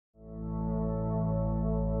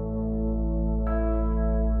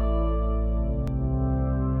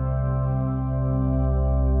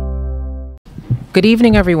Good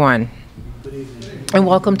evening, everyone. Good evening. And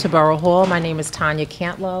welcome to Borough Hall. My name is Tanya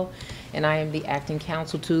Cantlow, and I am the acting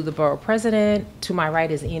counsel to the Borough President. To my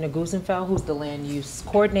right is Ina Gusenfeld, who's the Land Use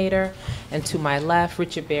Coordinator, and to my left,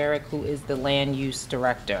 Richard Barrick, who is the Land Use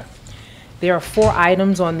Director. There are 4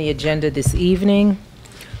 items on the agenda this evening.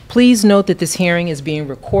 Please note that this hearing is being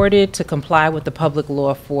recorded to comply with the public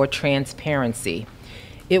law for transparency.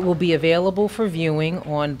 It will be available for viewing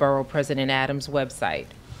on Borough President Adams' website,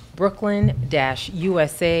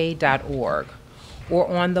 brooklyn-usa.org, or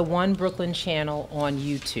on the One Brooklyn channel on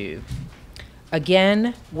YouTube.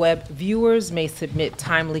 Again, web viewers may submit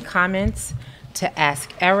timely comments to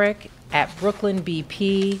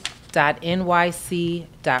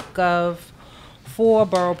askeric@brooklynbp.nyc.gov for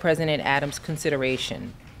Borough President Adams'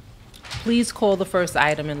 consideration. Please call the first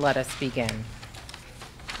item and let us begin.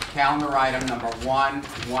 Calendar item number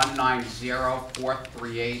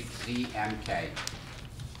 1190438ZMK.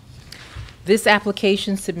 This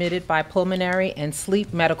application submitted by Pulmonary and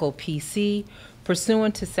Sleep Medical PC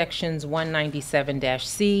pursuant to sections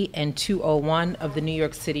 197-C and 201 of the New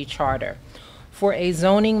York City Charter for a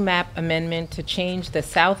zoning map amendment to change the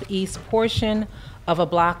southeast portion of a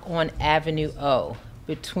block on Avenue O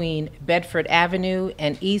between Bedford Avenue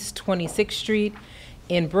and East 26th Street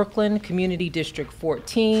in Brooklyn Community District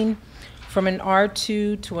 14 from an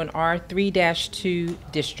R2 to an R3-2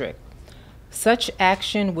 district. Such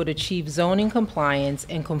action would achieve zoning compliance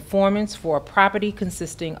and conformance for a property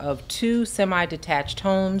consisting of 2 semi-detached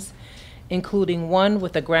homes, including one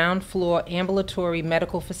with a ground floor ambulatory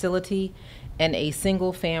medical facility and a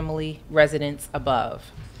single-family residence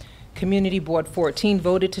above. Community Board 14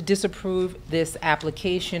 voted to disapprove this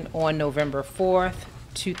application on November 4th,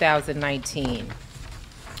 2019.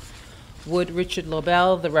 Would Richard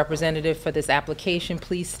Lobel, the representative for this application,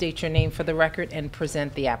 please state your name for the record and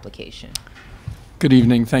present the application? Good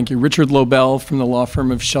evening. Thank you. Richard Lobel from the law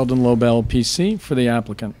firm of Sheldon Lobel PC for the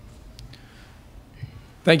applicant.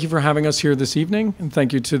 Thank you for having us here this evening, and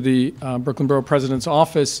thank you to the Brooklyn Borough President's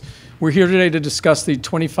office. We're here today to discuss the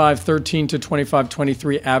 2513 to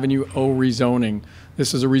 2523 Avenue O rezoning.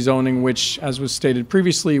 This is a rezoning which, as was stated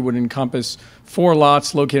previously, would encompass 4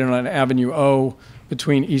 lots located on Avenue O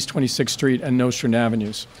between East 26th Street and Nostrand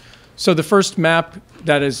Avenues. So the first map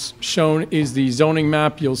that is shown is the zoning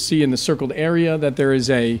map. You'll see in the circled area that there is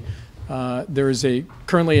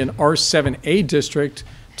currently an R7A district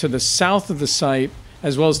to the south of the site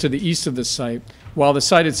as well as to the east of the site, while the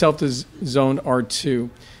site itself is zoned R2.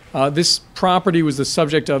 This property was the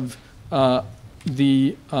subject of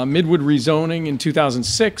the Midwood rezoning in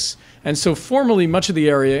 2006, and so formally much of the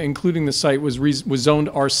area, including the site, was zoned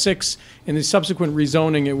R6. In the subsequent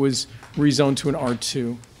rezoning, it was rezoned to an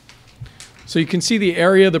R2. So you can see the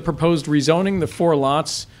area, the proposed rezoning, the 4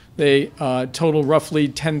 lots, they total roughly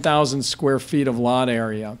 10,000 square feet of lot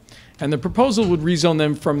area. And the proposal would rezone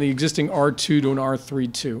them from the existing R2 to an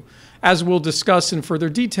R32. As we'll discuss in further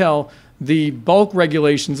detail, the bulk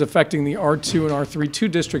regulations affecting the R2 and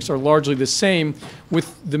R32 districts are largely the same,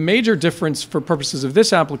 with the major difference for purposes of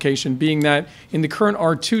this application being that in the current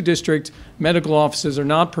R2 district, medical offices are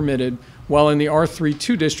not permitted, while in the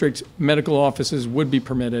R32 district, medical offices would be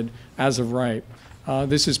permitted as of right.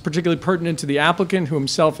 This is particularly pertinent to the applicant, who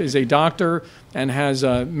himself is a doctor and has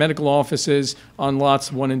medical offices on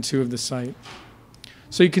lots 1 and 2 of the site.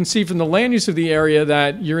 So you can see from the land use of the area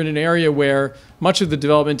that you're in an area where much of the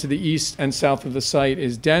development to the east and south of the site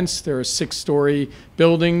is dense. There are 6-story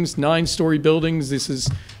buildings, 9-story buildings. This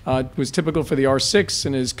was typical for the R6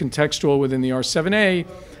 and is contextual within the R7A.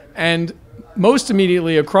 And most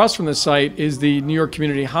immediately across from the site is the New York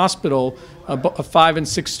Community Hospital, a 5- and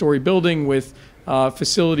 6-story building with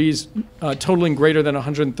facilities totaling greater than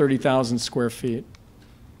 130,000 square feet.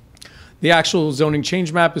 The actual zoning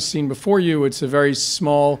change map is seen before you. It's a very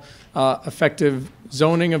small, effective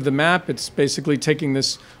zoning of the map. It's basically taking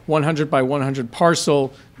this 100 by 100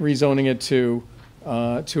 parcel, rezoning it to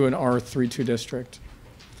an R32 district.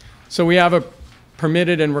 So we have a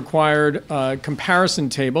permitted and required comparison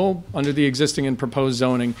table under the existing and proposed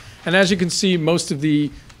zoning. And as you can see, most of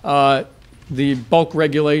the bulk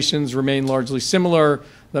regulations remain largely similar.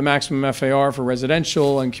 The maximum FAR for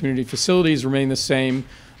residential and community facilities remain the same.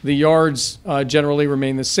 The yards generally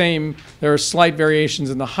remain the same. There are slight variations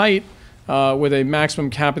in the height with a maximum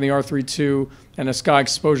cap in the R32 and a sky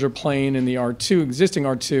exposure plane in the R2, existing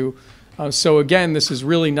R2. So again, this is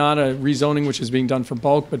really not a rezoning which is being done for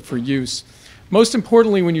bulk, but for use. Most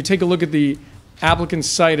importantly, when you take a look at the applicant's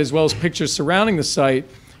site as well as pictures surrounding the site,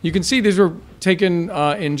 You can see these were taken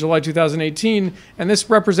in July 2018, and this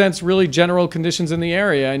represents really general conditions in the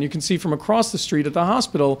area. And you can see from across the street at the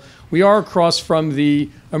hospital, we are across from the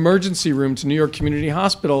emergency room to New York Community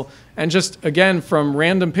Hospital. And just, again, from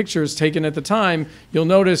random pictures taken at the time, you'll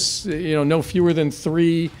notice, no fewer than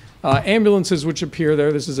 3 ambulances which appear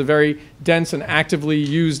there. This is a very dense and actively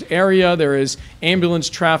used area. There is ambulance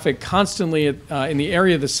traffic constantly in the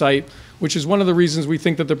area of the site, which is one of the reasons we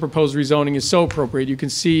think that the proposed rezoning is so appropriate. You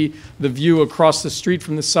can see the view across the street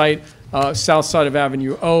from the site, south side of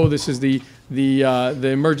Avenue O. This is the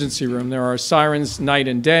emergency room. There are sirens night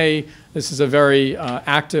and day. This is a very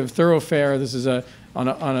active thoroughfare. This is on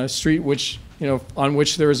a street on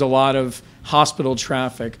which there is a lot of hospital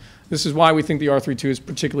traffic. This is why we think the R32 is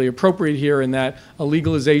particularly appropriate here, in that a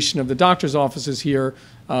legalization of the doctor's offices here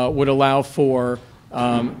would allow for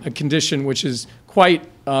a condition which is quite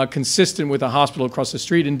consistent with a hospital across the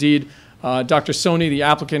street. Indeed, Dr. Soni, the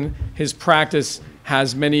applicant, his practice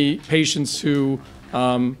has many patients who,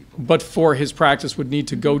 but for his practice, would need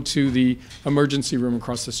to go to the emergency room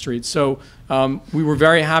across the street. So we were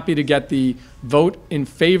very happy to get the vote in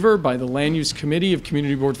favor by the Land Use Committee of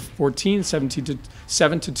Community Board 14,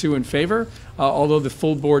 7-2 in favor, although the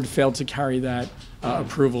full board failed to carry that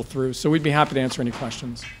approval through. So we'd be happy to answer any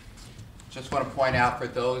questions. Just want to point out for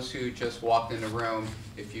those who just walked in the room,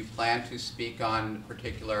 if you plan to speak on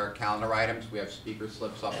particular calendar items, we have speaker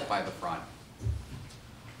slips up by the front.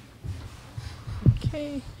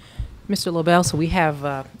 Okay. Mr. Lobel, so we have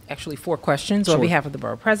actually 4 questions on behalf of the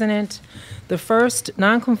Borough President. The first,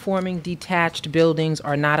 non-conforming detached buildings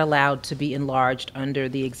are not allowed to be enlarged under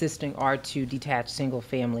the existing R2 detached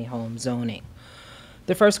single-family home zoning.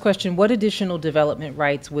 The first question, what additional development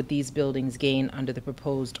rights would these buildings gain under the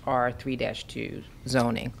proposed R3-2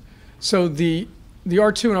 zoning? So the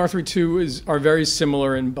R2 and R32 are very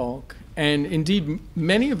similar in bulk. And indeed,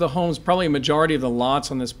 many of the homes, probably a majority of the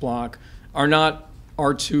lots on this block, are not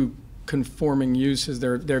R2 conforming uses.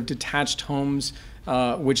 They're detached homes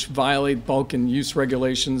which violate bulk and use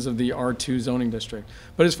regulations of the R2 zoning district.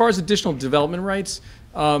 But as far as additional development rights,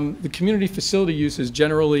 the community facility uses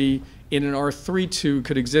generally in an R32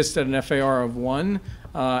 could exist at an FAR of 1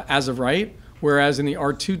 as of right, whereas in the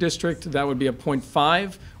R2 district, that would be a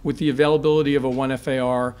 0.5 with the availability of a 1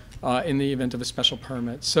 FAR in the event of a special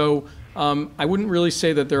permit. So I wouldn't really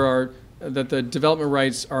say that that the development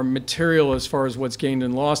rights are material as far as what's gained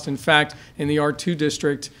and lost. In fact, in the R2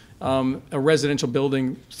 district, a residential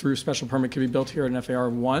building through special permit can be built here at an FAR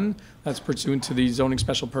of 1. That's pursuant to the zoning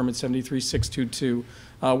special permit 73622.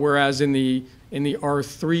 Whereas in the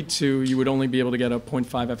R32, you would only be able to get a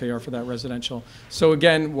 0.5 FAR for that residential. So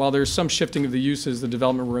again, while there's some shifting of the uses, the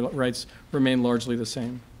development rights remain largely the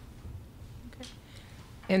same. Okay.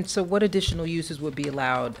 And so what additional uses would be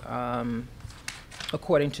allowed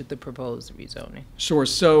according to the proposed rezoning? Sure.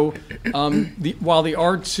 So while the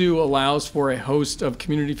R2 allows for a host of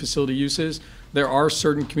community facility uses, there are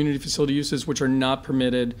certain community facility uses which are not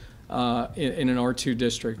permitted in an R2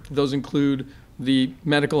 district. Those include the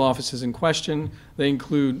medical offices in question. They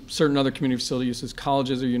include certain other community facility uses,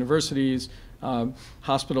 colleges or universities,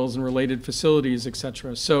 hospitals and related facilities, et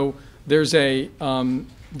cetera. So as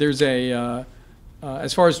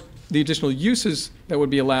far as the additional uses that would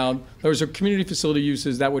be allowed, those are community facility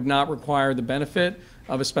uses that would not require the benefit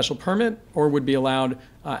of a special permit or would be allowed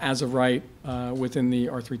as of right within the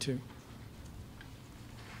R32.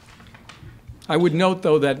 I would note,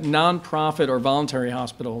 though, that nonprofit or voluntary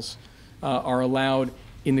hospitals are allowed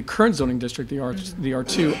in the current zoning district, the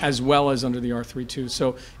R2, as well as under the R32.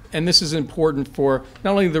 So, and this is important for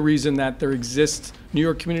not only the reason that there exists New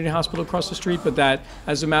York Community Hospital across the street, but that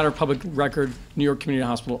as a matter of public record, New York Community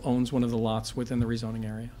Hospital owns one of the lots within the rezoning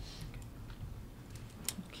area.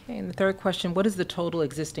 Okay, and the third question, what is the total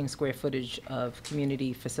existing square footage of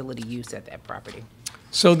community facility use at that property?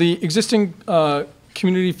 So the existing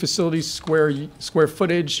community facility square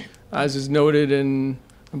footage, as is noted in,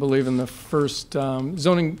 I believe, in the first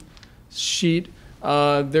zoning sheet,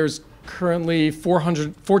 there's currently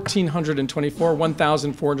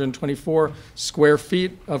 1,424 square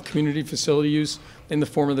feet of community facility use in the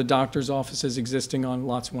form of the doctor's offices existing on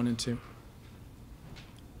lots 1 and 2.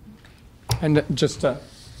 And just for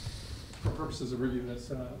purposes of review,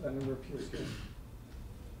 that number appears here.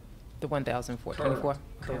 The 1,424?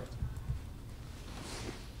 Correct.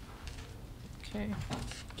 Okay. Do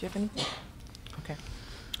you have anything? Okay.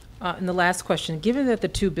 And the last question, given that the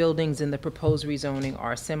 2 buildings in the proposed rezoning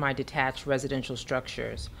are semi-detached residential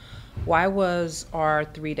structures, why was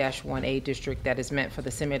R3-1A district that is meant for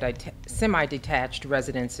the semi-detached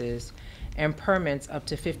residences and permits up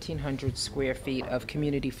to 1,500 square feet of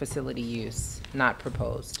community facility use, not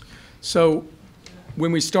proposed. So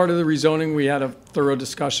when we started the rezoning, we had a thorough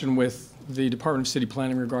discussion with the Department of City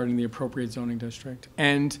Planning regarding the appropriate zoning district.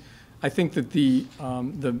 And I think that the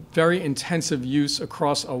very intensive use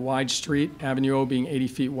across a wide street, Avenue O being 80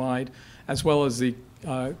 feet wide, as well as the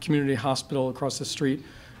community hospital across the street,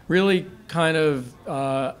 really kind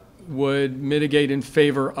of would mitigate in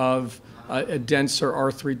favor of a denser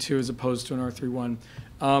R32 as opposed to an R31.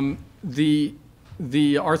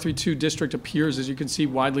 The R32 district appears, as you can see,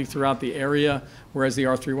 widely throughout the area, whereas the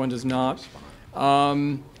R31 does not.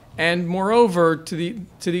 And moreover, to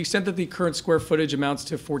the extent that the current square footage amounts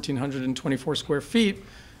to 1,424 square feet,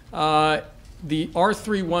 the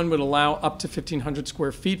R31 would allow up to 1,500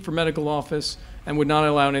 square feet for medical office and would not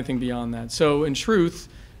allow anything beyond that. So in truth,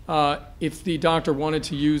 if the doctor wanted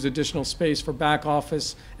to use additional space for back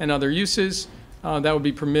office and other uses, that would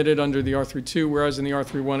be permitted under the R32, whereas in the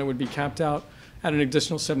R31 it would be capped out at an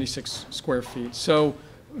additional 76 square feet. So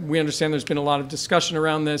we understand there's been a lot of discussion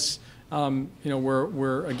around this.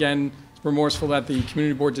 We're again remorseful that the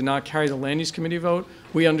community board did not carry the land use committee vote.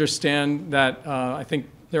 We understand that I think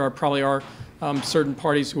there probably are certain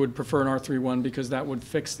parties who would prefer an R31 because that would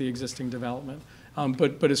fix the existing development.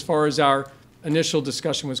 But as far as our initial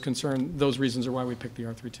discussion was concerned, those reasons are why we picked the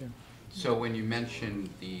R32. So when you mentioned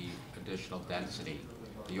the additional density,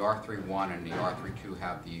 the R31 and the R32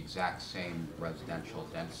 have the exact same residential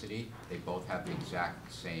density. They both have the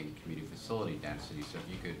exact same community facility density. So if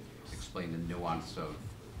you could explain the nuance of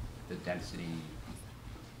the density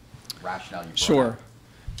rationale you brought Sure. up.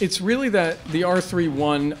 It's really that the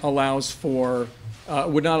R31 allows for,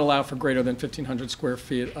 would not allow for greater than 1,500 square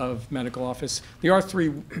feet of medical office. The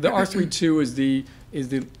R32 is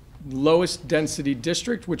the lowest density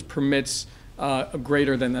district, which permits a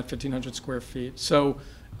greater than that 1,500 square feet. So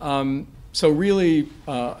really,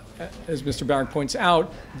 as Mr. Barrett points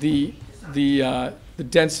out, the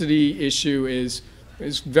density issue is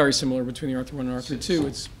very similar between the R31 and R32.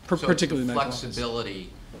 It's particularly the medical office.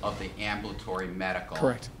 flexibility of the ambulatory medical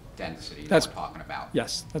Correct. density That's- that we're talking about.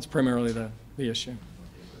 Yes, that's primarily the issue.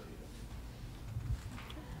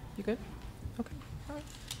 You good? Okay. All right.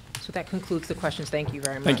 So that concludes the questions. Thank you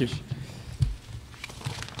very much. Thank you.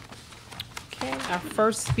 Okay, our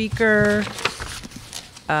first speaker,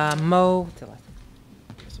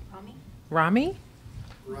 Rami?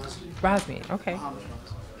 Razmi, okay.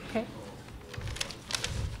 Okay.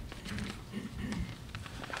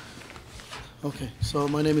 Okay, so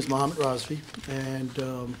my name is Mohammed Razvi, and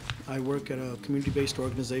I work at a community-based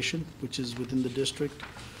organization, which is within the District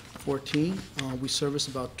 14. We service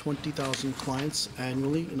about 20,000 clients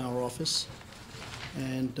annually in our office,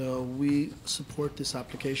 and we support this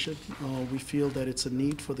application. We feel that it's a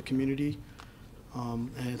need for the community,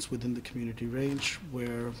 and it's within the community range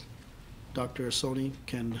where Dr. Soni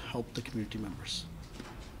can help the community members.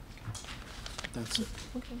 That's it.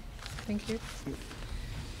 Okay, thank you.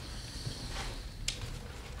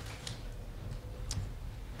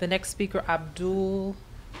 The next speaker, Abdul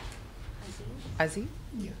Aziz?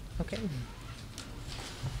 Yeah. Okay.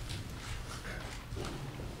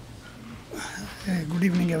 Good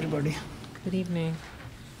evening, everybody. Good evening.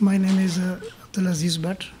 My name is Abdul Aziz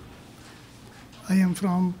Bhatt. I am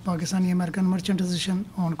from Pakistani American Merchant Association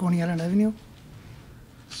on Coney Island Avenue.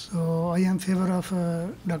 So I am in favor of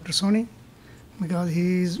Dr. Soni because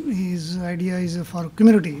his idea is for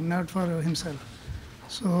community, not for himself.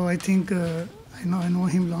 So I think I know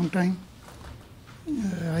him long time.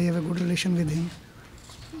 I have a good relation with him.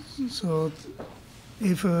 So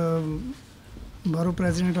if Borough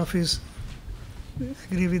President office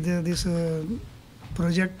agree with this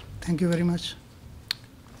project, thank you very much.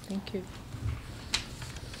 Thank you.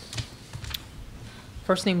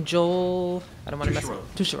 First name Joel, I don't want to mess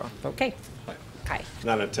up. Tusharon. Okay. Hi.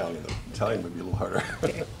 Not Italian, though. Italian would be a little harder.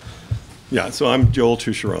 Okay. Yeah, so I'm Joel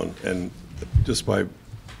Tusharon, and just by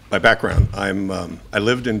background, I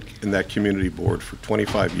lived in that community board for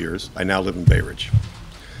 25 years. I now live in Bay Ridge.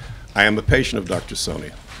 I am a patient of Dr.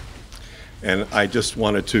 Soni, and I just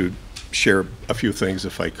wanted to share a few things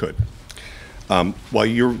if I could. While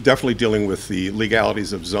you're definitely dealing with the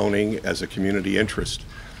legalities of zoning as a community interest,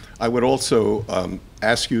 I would also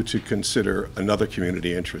ask you to consider another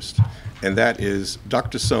community interest, and that is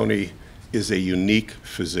Dr. Soni is a unique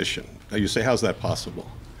physician. Now you say, how's that possible?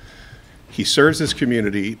 He serves his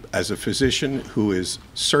community as a physician who is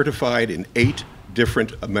certified in 8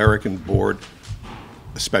 different American board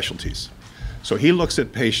specialties. So he looks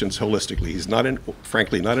at patients holistically. He's not,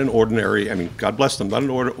 frankly, not an ordinary, I mean, God bless them, not an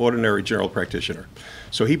ordinary general practitioner.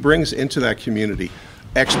 So he brings into that community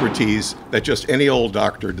expertise that just any old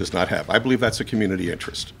doctor does not have. I believe that's a community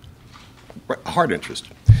interest, a hard interest.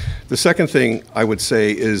 The second thing I would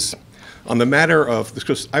say is on the matter of,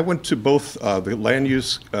 because I went to both the land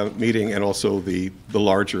use meeting and also the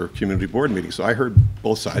larger community board meeting, so I heard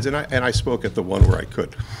both sides, and I spoke at the one where I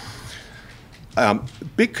could.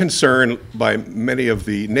 Big concern by many of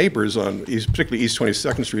the neighbors on particularly East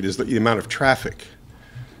 22nd Street is the amount of traffic.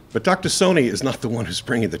 But Dr. Soni is not the one who's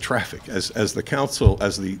bringing the traffic. As the council,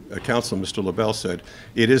 Mr. LaBelle said,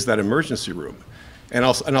 it is that emergency room. And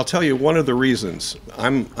I'll tell you one of the reasons.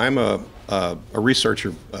 I'm a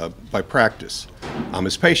researcher by practice. I'm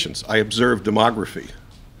his patient. I observe demographics.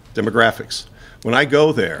 When I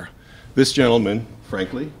go there, this gentleman,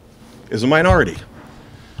 frankly, is a minority.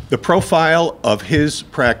 The profile of his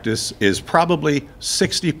practice is probably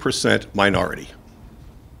 60% minority.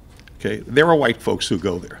 Okay, there are white folks who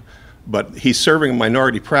go there, but he's serving a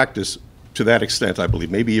minority practice to that extent, I believe,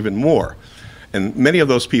 maybe even more. And many of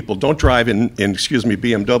those people don't drive in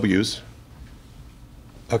BMWs,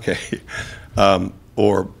 okay,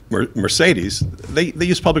 or Mercedes. They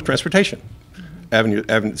use public transportation. Avenue.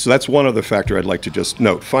 So that's one other factor I'd like to just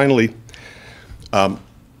note. Finally,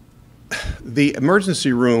 the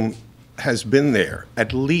emergency room has been there,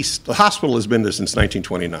 at least, the hospital has been there since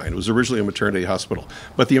 1929. It was originally a maternity hospital.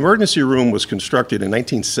 But the emergency room was constructed in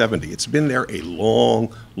 1970. It's been there a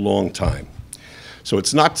long, long time. So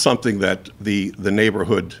it's not something that the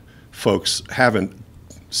neighborhood folks haven't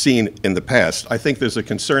seen in the past. I think there's a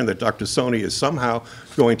concern that Dr. Soni is somehow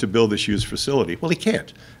going to build this huge facility. Well, he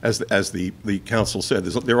can't, as the council said.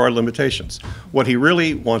 There are limitations. What he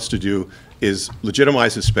really wants to do is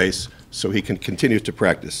legitimize his space so he can continue to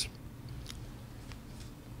practice.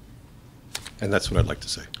 And that's what I'd like to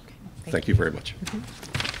say. Thank you very much.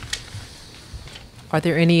 Are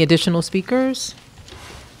there any additional speakers?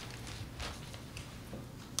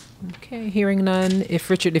 Okay, hearing none.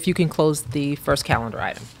 Richard, if you can close the first calendar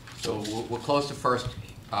item. So we'll close the first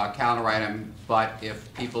calendar item, but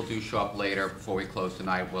if people do show up later before we close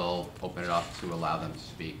tonight, we'll open it up to allow them to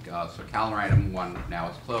speak. So calendar item 1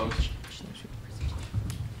 now is closed.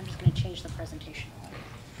 I'm just going to change the presentation.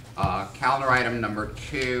 Calendar item number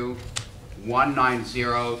 2,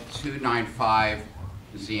 190295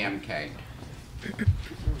 ZMK.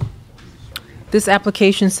 This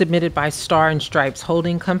application submitted by Star and Stripes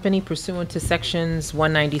Holding Company pursuant to sections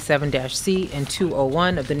 197-C and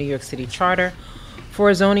 201 of the New York City Charter for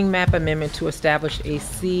a zoning map amendment to establish a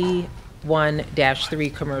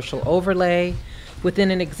C1-3 commercial overlay within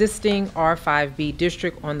an existing R5B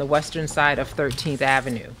district on the western side of 13th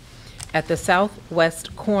Avenue at the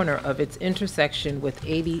southwest corner of its intersection with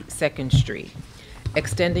 82nd Street,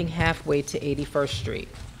 extending halfway to 81st Street.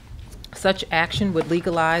 Such action would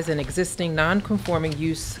legalize an existing non-conforming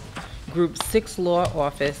use Group 6 law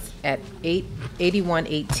office at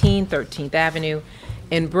 8118 13th Avenue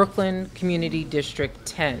in Brooklyn Community District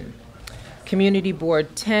 10. Community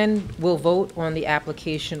Board 10 will vote on the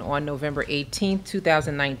application on November 18,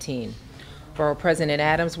 2019. Borough President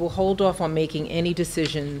Adams will hold off on making any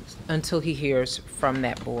decisions until he hears from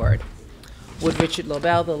that board. Would Richard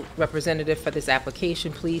Lobel, the representative for this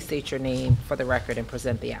application, please state your name for the record and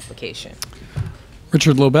present the application?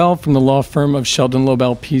 Richard Lobel from the law firm of Sheldon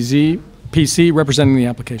Lobel PC, representing the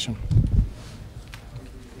application.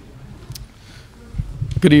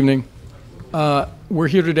 Good evening. We're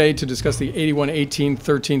here today to discuss the 8118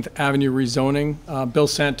 13th Avenue rezoning. Bill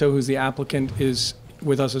Santo, who's the applicant, is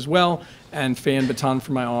with us as well, and Fan Baton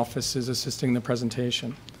from my office is assisting the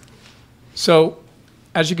presentation. So,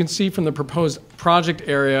 as you can see from the proposed project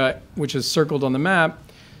area, which is circled on the map,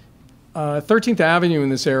 13th Avenue in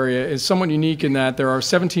this area is somewhat unique in that there are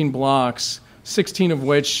 17 blocks, 16 of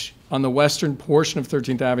which on the western portion of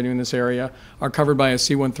 13th Avenue in this area are covered by a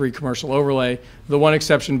C13 commercial overlay, the one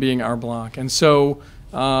exception being our block. And so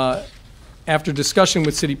after discussion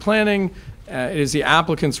with city planning, it is the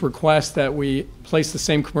applicant's request that we place the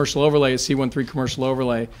same commercial overlay, a C13 commercial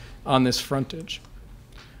overlay, on this frontage.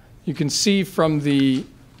 You can see from the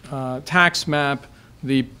tax map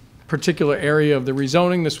the particular area of the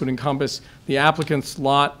rezoning. This would encompass the applicant's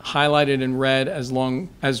lot highlighted in red as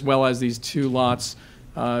well as these two lots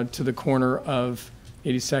to the corner of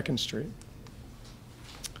 82nd Street.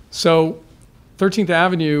 So 13th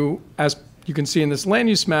Avenue, as you can see in this land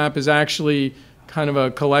use map, is actually kind of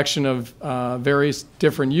a collection of various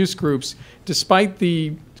different use groups. Despite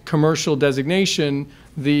the commercial designation,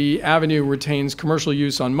 the avenue retains commercial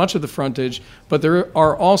use on much of the frontage, but there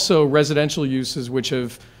are also residential uses which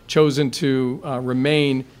have chosen to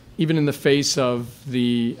remain even in the face of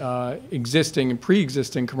the existing and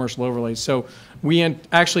pre-existing commercial overlays. So we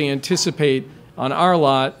actually anticipate on our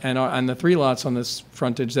lot and on the 3 lots on this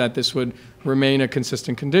frontage, that this would remain a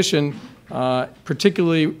consistent condition,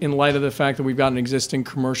 particularly in light of the fact that we've got an existing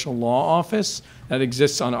commercial law office that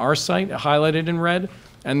exists on our site, highlighted in red,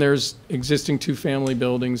 and there's existing 2-family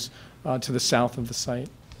buildings to the south of the site.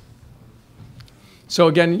 So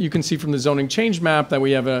again, you can see from the zoning change map that we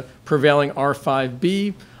have a prevailing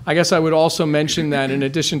R5B. I guess I would also mention that in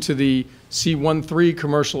addition to the C13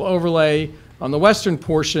 commercial overlay on the western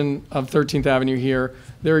portion of 13th Avenue here,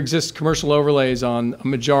 there exist commercial overlays on a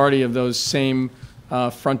majority of those same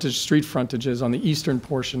street frontages on the eastern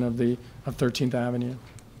portion of 13th Avenue.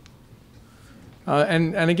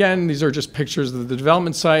 And again, these are just pictures of the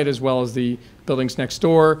development site as well as the buildings next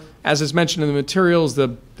door. As is mentioned in the materials, the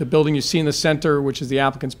building you see in the center, which is the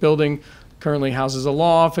applicant's building, currently houses a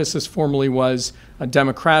law office. This formerly was a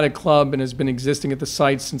Democratic club and has been existing at the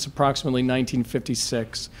site since approximately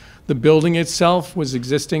 1956. The building itself was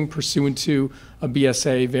existing pursuant to a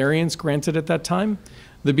BSA variance granted at that time.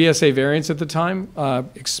 The BSA variance at the time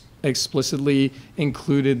explicitly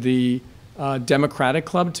included the Democratic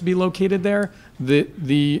club to be located there.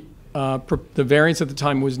 The variance at the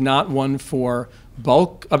time was not one for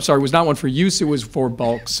was not one for use, it was for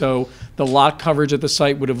bulk. So the lot coverage at the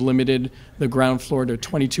site would have limited the ground floor to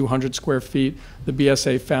 2,200 square feet. The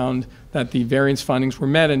BSA found that the variance findings were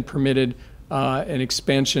met and permitted an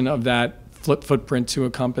expansion of that footprint to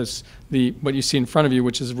encompass what you see in front of you,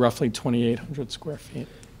 which is roughly 2,800 square feet.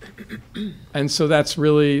 And so that's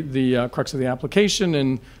really the crux of the application,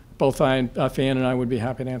 and both Fan and I would be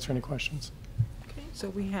happy to answer any questions. Okay, so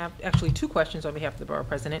we have actually 2 questions on behalf of the Borough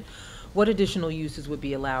President. What additional uses would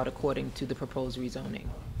be allowed according to the proposed rezoning?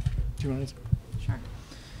 Do you want to answer? Sure.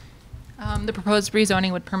 The proposed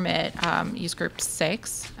rezoning would permit use group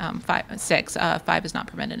 6. 5 is not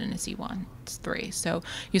permitted in a C1. It's 3. So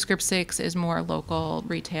use group 6 is more local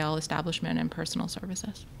retail establishment and personal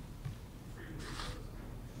services.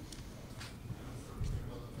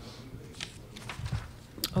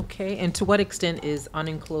 Okay, and to what extent is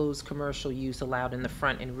unenclosed commercial use allowed in the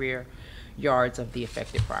front and rear yards of the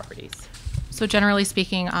affected properties? So generally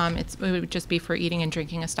speaking, it would just be for eating and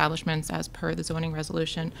drinking establishments as per the zoning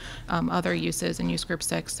resolution. Other uses in use group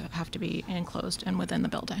 6 have to be enclosed and within the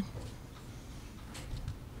building.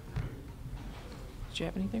 Did you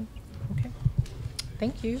have anything? Okay,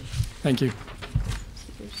 thank you. Thank you.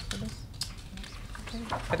 Speakers for this? Okay.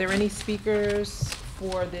 Are there any speakers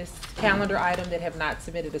for this calendar item that have not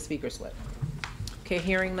submitted a speaker slip? Okay,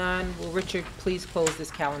 hearing none, will Richard please close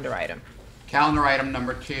this calendar item? Calendar item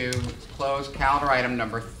number 2, closed. Calendar item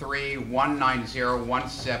number 3,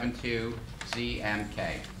 190172,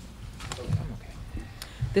 ZMK.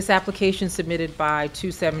 This application submitted by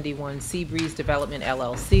 271 Seabreeze Development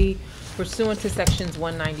LLC pursuant to sections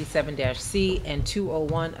 197-C and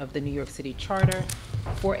 201 of the New York City Charter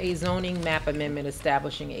for a zoning map amendment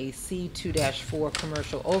establishing a C2-4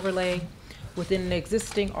 commercial overlay within an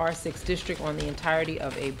existing R6 district on the entirety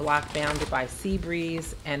of a block bounded by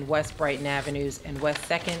Seabreeze and West Brighton Avenues and West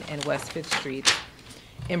 2nd and West 5th Streets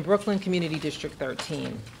in Brooklyn Community District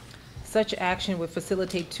 13. Such action would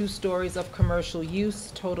facilitate 2 stories of commercial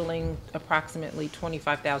use totaling approximately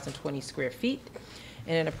 25,020 square feet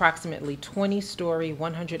and an approximately 20-story,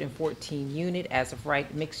 114-unit as of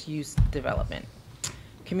right mixed-use development.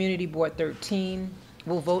 Community Board 13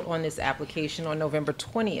 will vote on this application on November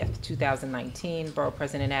 20th, 2019. Borough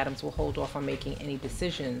President Adams will hold off on making any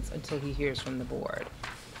decisions until he hears from the board.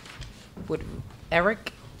 Would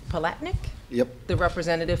Eric Palatnik, the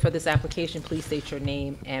representative for this application, please state your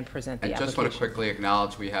name and present the application. I just want to quickly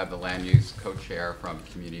acknowledge we have the land use co-chair from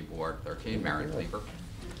Community Board 13, Marion Lieber.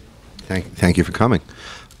 Thank you for coming.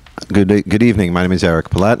 Good evening. My name is Eric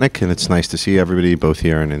Palatnik, and it's nice to see everybody both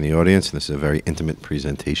here and in the audience. And this is a very intimate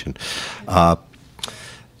presentation.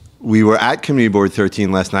 We were at Community Board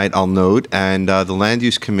 13 last night, I'll note, and the Land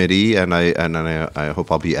Use Committee, and I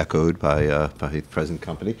hope I'll be echoed by the present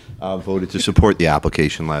company, voted to support the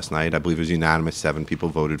application last night. I believe it was unanimous, 7 people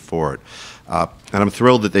voted for it. And I'm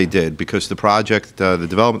thrilled that they did, because the project, the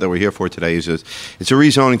development that we're here for today it's a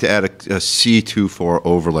rezoning to add a C24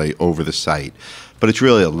 overlay over the site. But it's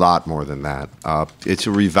really a lot more than that. It's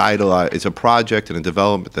a project and a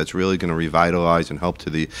development that's really going to revitalize and help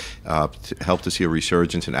to see a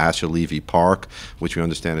resurgence in Asher Levy Park, which we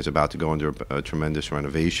understand is about to go under a tremendous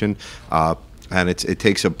renovation. And it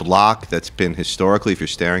takes a block that's been historically, if you're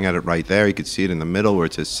staring at it right there, you can see it in the middle where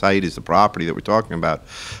it says site is the property that we're talking about.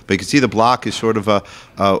 But you can see the block is sort of a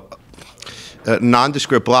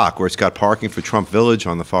nondescript block where it's got parking for Trump Village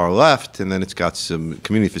on the far left, and then it's got some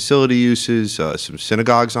community facility uses, some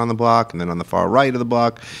synagogues on the block, and then on the far right of the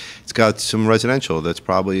block, it's got some residential that's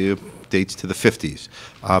probably dates to the 50s.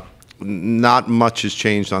 Not much has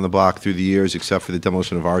changed on the block through the years except for the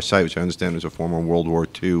demolition of our site, which I understand is a former World War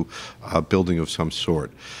II building of some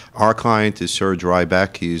sort. Our client is Serge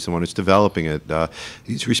Rybeck. He's the one who's developing it.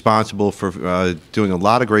 He's responsible for doing a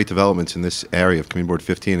lot of great developments in this area of Community Board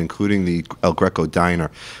 15, including the El Greco Diner,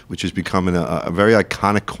 which is becoming a very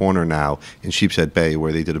iconic corner now in Sheepshead Bay,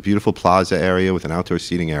 where they did a beautiful plaza area with an outdoor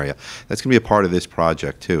seating area. That's going to be a part of this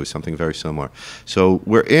project, too, something very similar. So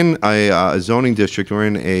we're in a zoning district. We're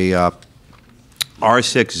in a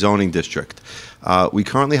R6 zoning district. We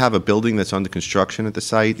currently have a building that's under construction at the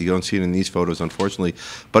site. You don't see it in these photos, unfortunately,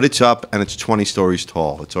 but it's up and it's 20 stories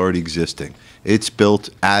tall. It's already existing. It's built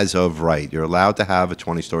as of right. You're allowed to have a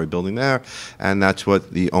 20-story building there, and that's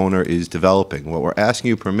what the owner is developing. What we're asking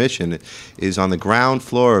you permission is on the ground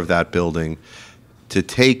floor of that building to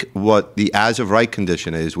take what the as of right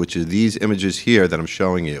condition is, which is these images here that I'm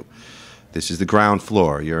showing you. This is the ground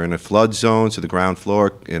floor. You're in a flood zone, so the ground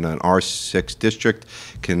floor in an R6 district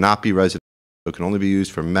cannot be residential. It can only be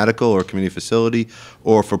used for medical or community facility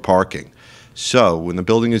or for parking. So when the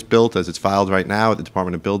building is built, as it's filed right now at the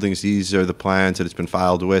Department of Buildings, these are the plans that it's been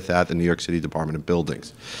filed with at the New York City Department of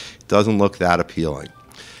Buildings. It doesn't look that appealing.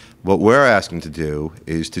 What we're asking to do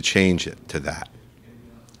is to change it to that.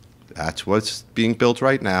 That's what's being built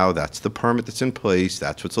right now. That's the permit that's in place.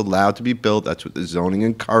 That's what's allowed to be built. That's what the zoning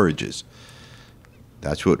encourages.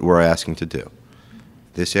 That's what we're asking to do.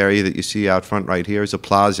 This area that you see out front right here is a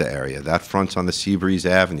plaza area. That fronts on the Seabreeze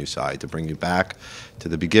Avenue side to bring you back to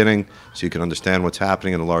the beginning so you can understand what's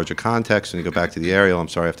happening in a larger context. When you go back to the aerial, I'm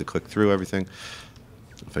sorry I have to click through everything.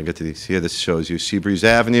 If I get to these here, this shows you Seabreeze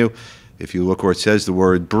Avenue. If you look where it says the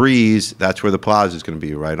word breeze, that's where the plaza is going to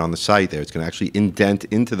be, right on the site there. It's going to actually indent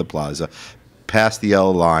into the plaza, past the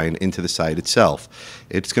yellow line into the site itself.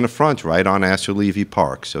 It's going to front right on Astor Levy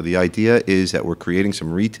Park. So the idea is that we're creating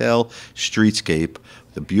some retail streetscape,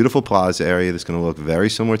 the beautiful plaza area that's going to look very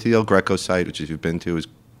similar to the El Greco site, which if you've been to is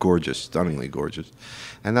gorgeous, stunningly gorgeous.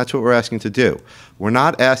 And that's what we're asking to do. We're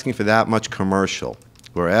not asking for that much commercial.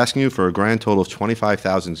 We're asking you for a grand total of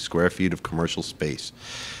 25,000 square feet of commercial space.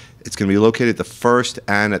 It's going to be located at the first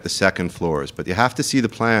and at the second floors, but you have to see the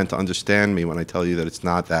plan to understand me when I tell you that it's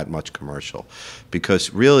not that much commercial,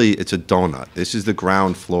 because really it's a donut. This is the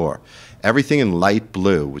ground floor. Everything in light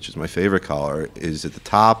blue, which is my favorite color, is at the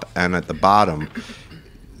top and at the bottom.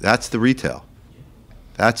 That's the retail.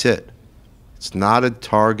 That's it. It's not a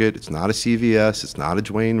Target, it's not a CVS, it's not a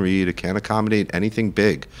Duane Reade. It can't accommodate anything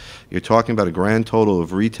big. You're talking about a grand total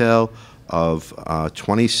of retail of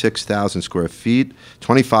 26,000 square feet,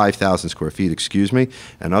 25,000 square feet, excuse me,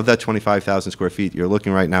 and of that 25,000 square feet, you're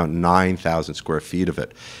looking right now at 9,000 square feet of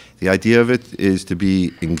it. The idea of it is to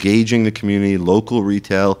be engaging the community, local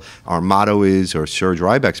retail. Our motto is, or Serge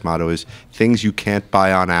Rybeck's motto is, things you can't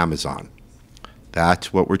buy on Amazon.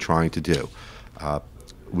 That's what we're trying to do.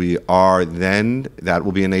 We are then, that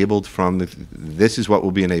will be enabled from, this is what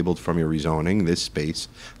will be enabled from your rezoning, this space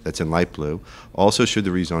that's in light blue. Also, should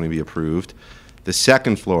the rezoning be approved, the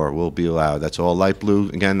second floor will be allowed. That's all light blue,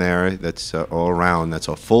 again there, that's all around, that's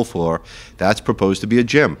a full floor. That's proposed to be a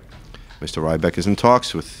gym. Mr. Rybeck is in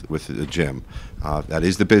talks with the gym. That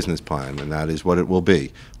is the business plan, and that is what it will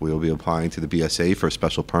be. We will be applying to the BSA for a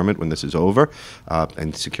special permit when this is over,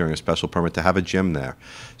 and securing a special permit to have a gym there.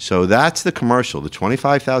 So that's the commercial. The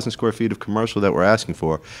 25,000 square feet of commercial that we're asking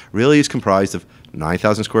for really is comprised of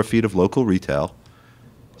 9,000 square feet of local retail,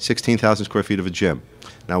 16,000 square feet of a gym.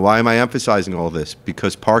 Now, why am I emphasizing all this?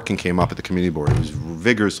 Because parking came up at the community board. It was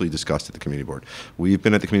vigorously discussed at the community board. We've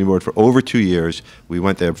been at the community board for over 2 years. We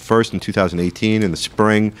went there first in 2018 in the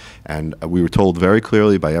spring, and we were told very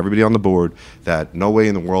clearly by everybody on the board that no way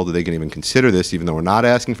in the world are they going to even consider this, even though we're not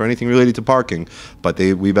asking for anything related to parking, but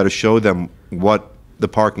we better show them what the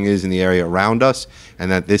parking is in the area around us, and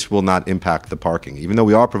that this will not impact the parking. Even though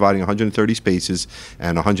we are providing 130 spaces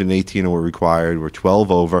and 118 were required, we're 12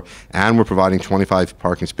 over, and we're providing 25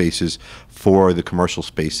 parking spaces for the commercial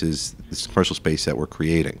spaces, this commercial space that we're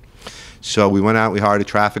creating. So we went out, we hired a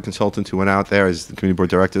traffic consultant who went out there as the community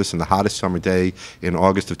board directed us on the hottest summer day in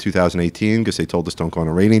August of 2018, because they told us don't go on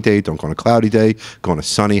a rainy day, don't go on a cloudy day, go on a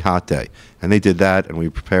sunny, hot day. And they did that, and we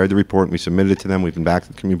prepared the report, and we submitted it to them. We've been back to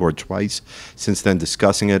the community board twice since then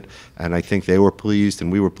discussing it, and I think they were pleased,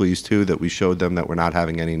 and we were pleased too, that we showed them that we're not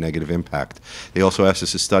having any negative impact. They also asked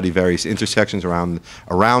us to study various intersections around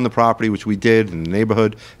the property, which we did in the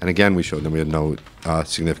neighborhood, and again, we showed them we had no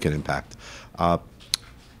significant impact.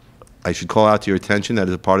 I should call out to your attention that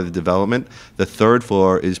as a part of the development, the third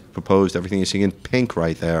floor is proposed, everything you see in pink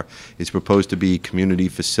right there, is proposed to be community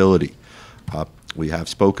facility. We have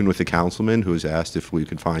spoken with the councilman who has asked if we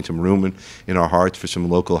could find some room in our hearts for some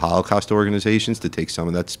local Holocaust organizations to take some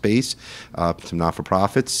of that space, some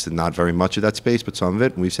not-for-profits, and not very much of that space, but some of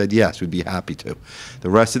it. And we've said, yes, we'd be happy to. The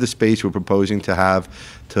rest of the space we're proposing to have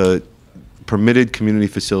to permitted community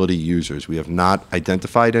facility users. We have not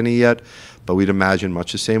identified any yet, but we'd imagine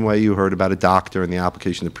much the same way you heard about a doctor in the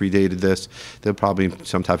application that predated this, there'll probably be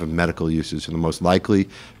some type of medical uses, and the most likely,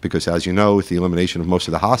 because as you know, with the elimination of most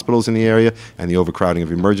of the hospitals in the area and the overcrowding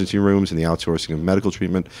of emergency rooms and the outsourcing of medical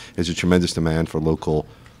treatment, is a tremendous demand for local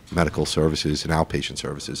medical services and outpatient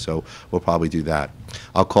services, so we'll probably do that.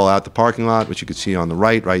 I'll call out the parking lot, which you can see on the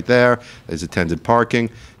right there, is attended parking,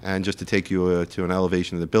 and just to take you to an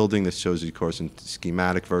elevation of the building, this shows you, of course, in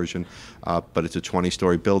schematic version, but it's a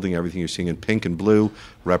 20-story building. Everything you're seeing in pink and blue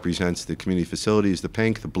represents the community facilities. The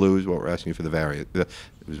pink, the blue is what we're asking for the variant,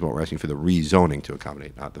 is what we're asking for the rezoning to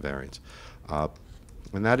accommodate, not the variance.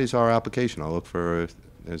 And that is our application. I'll look for.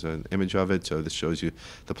 There's an image of it, so this shows you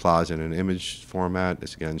the plaza in an image format.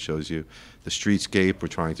 This again shows you the streetscape. We're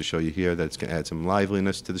trying to show you here that it's going to add some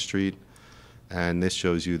liveliness to the street. And this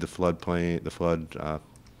shows you the floodplain, the flood.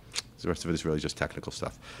 The rest of it is really just technical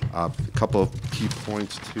stuff. A couple of key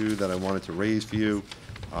points, too, that I wanted to raise for you.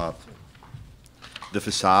 The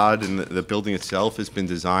facade and the building itself has been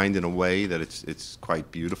designed in a way that it's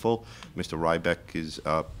quite beautiful. Mr. Rybeck is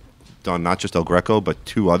done not just El Greco, but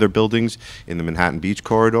 2 other buildings in the Manhattan Beach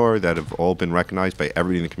corridor that have all been recognized by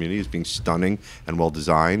everybody in the community as being stunning and well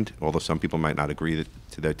designed, although some people might not agree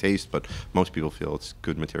to their taste, but most people feel it's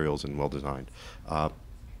good materials and well designed. And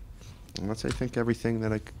that's, I think, everything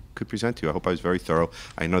that I could present to you. I hope I was very thorough.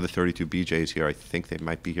 I know the 32 BJs here. I think they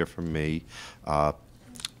might be here for me.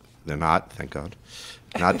 They're not, thank God.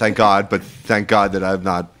 Not thank God, but thank God that I'm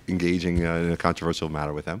not engaging in a controversial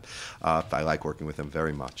matter with them. I like working with them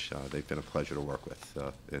very much. They've been a pleasure to work with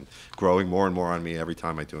and growing more and more on me every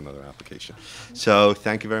time I do another application. So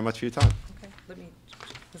thank you very much for your time. Okay, let me,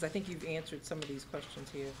 because I think you've answered some of these questions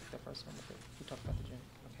here. The first one, we talked about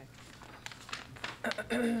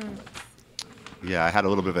the gym. Okay. Yeah, I had a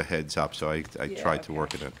little bit of a heads up, so I tried to okay.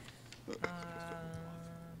 work it in.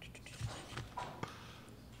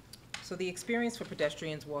 So the experience for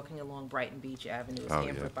pedestrians walking along Brighton Beach Avenue is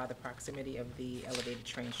hampered by the proximity of the elevated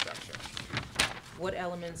train structure. What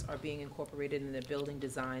elements are being incorporated in the building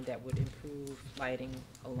design that would improve lighting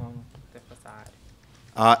along the facade?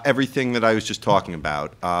 Everything that I was just talking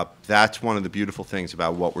about. That's one of the beautiful things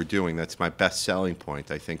about what we're doing. That's my best selling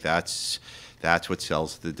point. I think that's what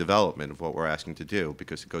sells the development of what we're asking to do,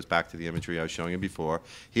 because it goes back to the imagery I was showing you before.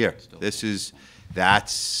 Here,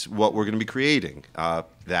 that's what we're going to be creating.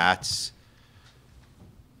 That's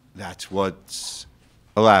what's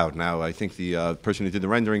allowed. Now, I think the person who did the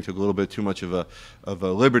rendering took a little bit too much of a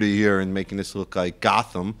liberty here in making this look like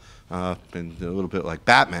Gotham and a little bit like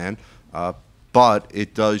Batman. But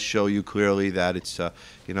it does show you clearly that it's,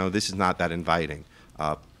 this is not that inviting.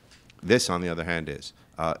 This, on the other hand, is.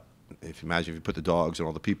 If you imagine if you put the dogs and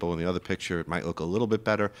all the people in the other picture, it might look a little bit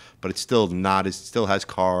better, but it's still not. It still has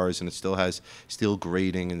cars, and it still has steel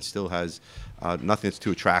grating, and still has nothing that's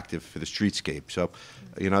too attractive for the streetscape. So,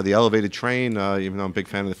 the elevated train, even though I'm a big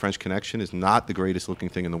fan of the French Connection, is not the greatest looking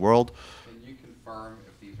thing in the world. Can you confirm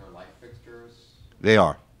if these are light fixtures? They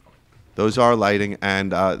are. Those are lighting,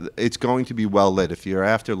 and it's going to be well lit. If you're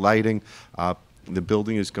after lighting, the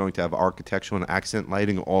building is going to have architectural and accent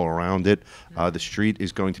lighting all around it. The street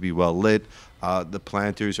is going to be well lit. The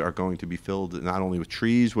planters are going to be filled not only with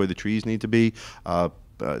trees where the trees need to be,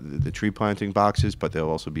 the tree planting boxes, but there'll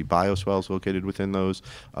also be bioswales located within those.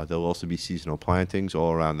 There'll also be seasonal plantings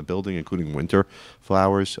all around the building, including winter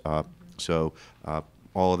flowers.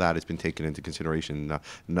 All of that has been taken into consideration,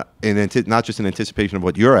 not just in anticipation of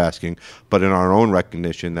what you're asking, but in our own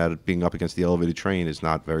recognition that being up against the elevated train is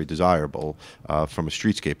not very desirable from a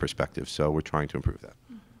streetscape perspective. So we're trying to improve that.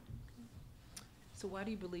 So why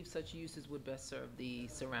do you believe such uses would best serve the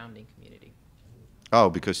surrounding community? Oh,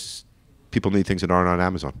 because people need things that aren't on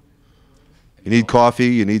Amazon. You need coffee,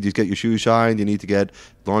 you need to get your shoes shined, you need to get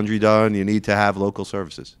laundry done, you need to have local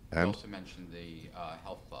services. You also mentioned the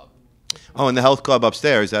health club. Oh, and the health club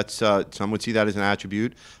upstairs, that's, some would see that as an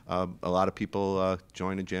attribute. A lot of people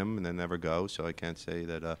join a gym and then never go, so I can't say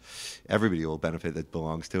that everybody will benefit that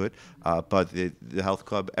belongs to it. But the health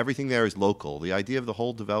club, everything there is local. The idea of the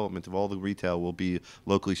whole development of all the retail will be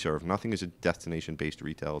locally served. Nothing is a destination-based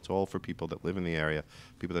retail. It's all for people that live in the area,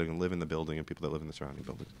 people that can live in the building, and people that live in the surrounding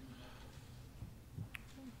buildings.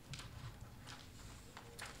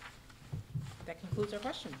 That concludes our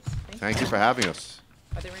questions. Thank you for having us.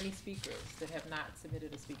 Are there any speakers that have not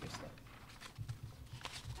submitted a speaker slip?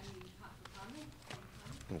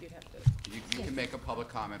 You'd have to. You can make a public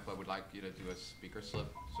comment, but would like you to do a speaker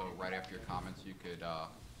slip, so right after your comments, you could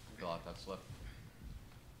fill out that slip.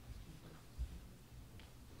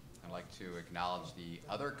 I'd like to acknowledge the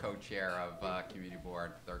other co-chair of Community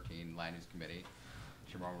Board 13 Land Use Committee,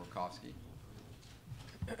 Sharon Rukowski.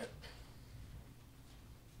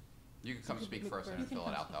 You can come speak first and then fill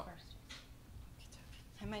it out, though.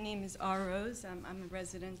 Hi, my name is R. Rose. I'm a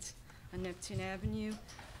resident on Neptune Avenue.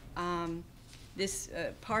 This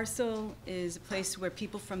parcel is a place where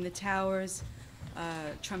people from the towers,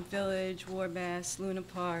 Trump Village, Warbass, Luna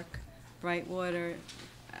Park, Brightwater,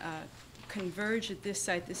 converge at this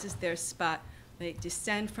site. This is their spot. They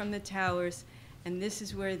descend from the towers, and this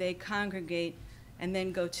is where they congregate and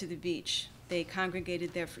then go to the beach. They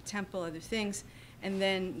congregated there for temple, other things, and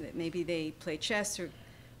then maybe they play chess or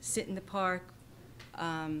sit in the park,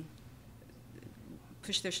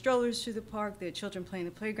 push their strollers through the park, their children play in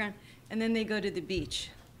the playground, and then they go to the beach.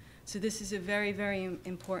 So this is a very, very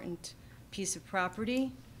important piece of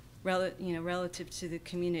property, relative to the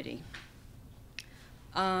community.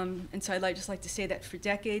 And so I'd just like to say that for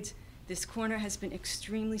decades, this corner has been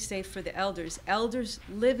extremely safe for the elders. Elders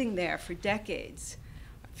living there for decades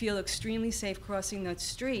feel extremely safe crossing that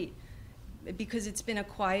street because it's been a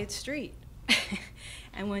quiet street.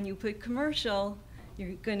 And when you put commercial,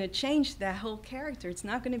 you're going to change that whole character. It's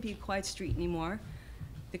not going to be a quiet street anymore.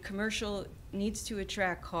 The commercial needs to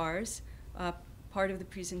attract cars. Part of the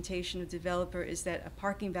presentation of the developer is that a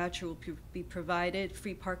parking voucher will be provided,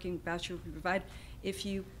 free parking voucher will be provided if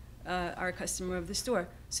you are a customer of the store.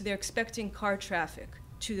 So they're expecting car traffic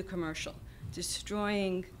to the commercial,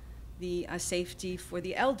 destroying the safety for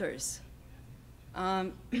the elders.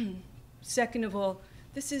 Second of all,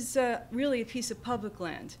 this is really a piece of public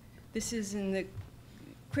land. This is in the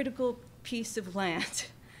critical piece of land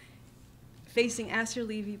facing Astor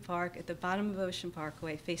Levy Park at the bottom of Ocean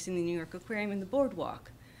Parkway, facing the New York Aquarium and the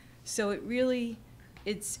boardwalk. So it really,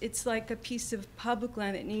 it's like a piece of public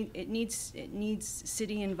land that it needs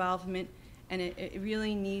city involvement, and it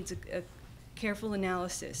really needs a careful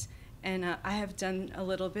analysis. And I have done a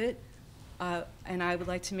little bit, and I would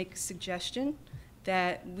like to make a suggestion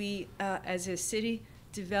that we, as a city,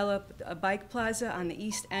 develop a bike plaza on the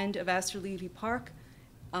east end of Astor Levy Park.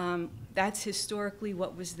 That's historically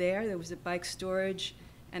what was there. There was a bike storage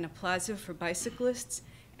and a plaza for bicyclists.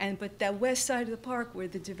 But that west side of the park where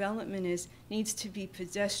the development is needs to be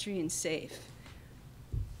pedestrian safe.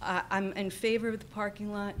 I'm in favor of the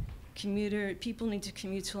parking lot. People need to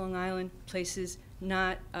commute to Long Island, places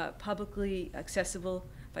not publicly accessible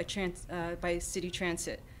by city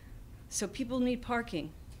transit. So people need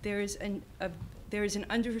parking. There is an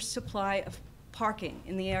undersupply of parking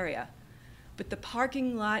in the area. But the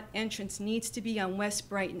parking lot entrance needs to be on West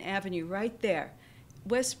Brighton Avenue, right there.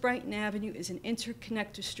 West Brighton Avenue is an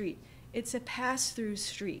interconnector street. It's a pass-through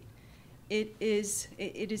street. It is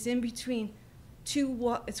in between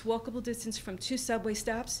it's walkable distance from 2 subway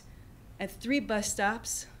stops and 3 bus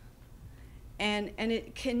stops, and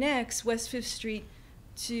it connects West 5th Street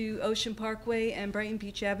to Ocean Parkway and Brighton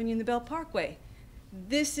Beach Avenue and the Bell Parkway.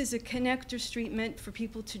 This is a connector street meant for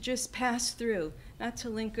people to just pass through, not to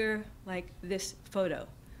linker like this photo.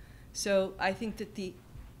 So I think that the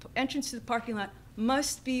entrance to the parking lot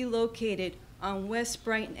must be located on West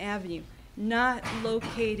Brighton Avenue, not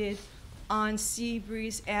located on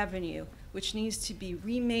Seabreeze Avenue, which needs to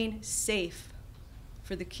remain safe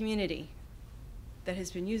for the community that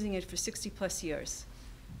has been using it for 60+ years.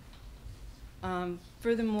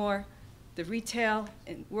 Furthermore, the retail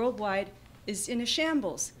worldwide is in a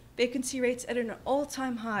shambles. Vacancy rates at an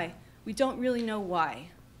all-time high. We don't really know why.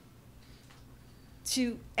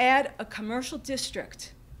 To add a commercial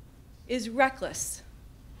district is reckless.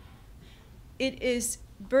 It is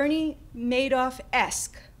Bernie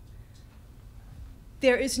Madoff-esque.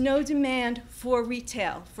 There is no demand for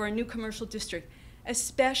retail for a new commercial district,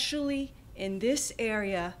 especially in this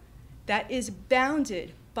area that is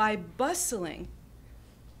bounded by bustling,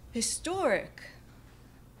 historic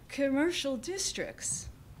commercial districts.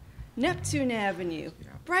 Neptune Avenue,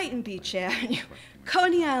 Brighton Beach Avenue,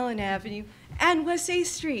 Coney Island Avenue, and West 8th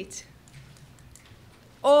Street,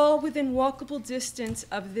 all within walkable distance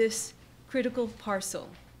of this critical parcel.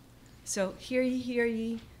 So hear ye, hear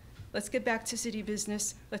ye. Let's get back to city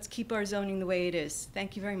business. Let's keep our zoning the way it is.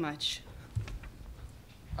 Thank you very much.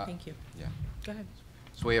 Thank you. Yeah. Go ahead.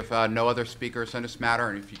 So we have no other speakers on this matter,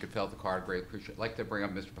 and if you could fill out the card, greatly appreciate it. I'd like to bring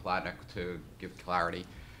up Mr. Palatnik to give clarity.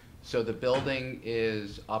 So the building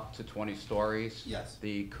is up to 20 stories? Yes.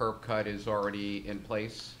 The curb cut is already in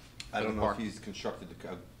place? I don't know if he's constructed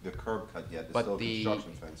the curb cut yet. There's still a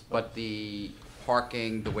construction fence. But the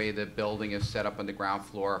parking, the way the building is set up on the ground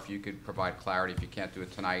floor, if you could provide clarity, if you can't do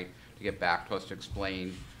it tonight, to get back to us to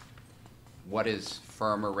explain what is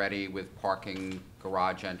firm or ready with parking,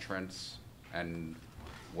 garage entrance, and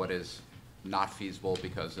what is not feasible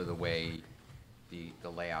because of the way the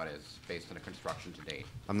layout is based on the construction to date.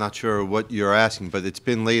 I'm not sure what you're asking, but it's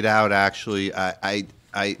been laid out, actually.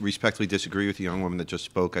 I respectfully disagree with the young woman that just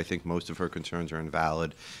spoke. I think most of her concerns are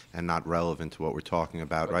invalid and not relevant to what we're talking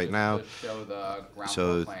about But right just now. to show the ground floor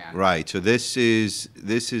So, plan. right, so this is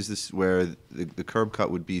where the curb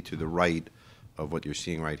cut would be to the right of what you're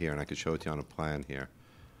seeing right here, and I could show it to you on a plan here.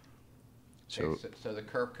 So, Okay, so the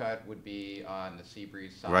curb cut would be on the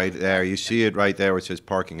Seabreeze side. right there, you see it right there where it says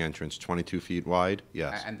parking entrance, 22 feet wide?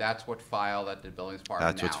 Yes. And that's what filed at the Buildings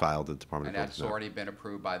Department That's what's now. filed at the Department And of that's Buildings now. already been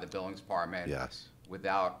approved by the Buildings Department. Yes.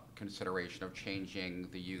 Without consideration of changing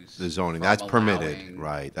the use. The zoning, from that's permitted, allowing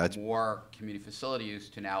right, that's- more community facility use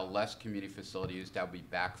to now less community facility use that will be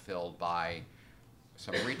backfilled by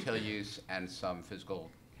some retail use and some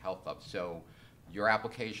physical health hubs. So your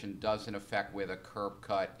application does in effect where the curb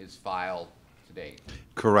cut is filed to date.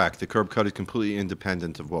 Correct. The curb cut is completely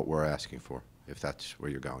independent of what we're asking for, if that's where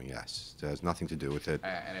you're going, yes. It has nothing to do with it.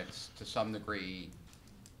 And it's to some degree,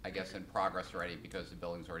 I guess, in progress already because the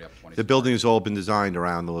building's already up 20. The building has all been designed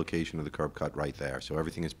around the location of the curb cut right there, so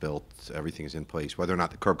everything is built, everything is in place. Whether or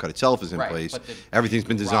not the curb cut itself is in Right, place, but the everything's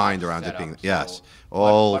been designed garage around it setup, being, so yes, but-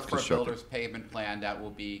 all But for a constructed. builder's pavement plan, that will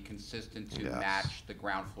be consistent to Yes. match the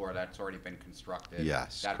ground floor that's already been constructed.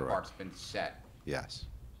 Yes, That correct. part's been set. Yes.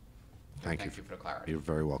 Thank you. Thank you for the clarity. You're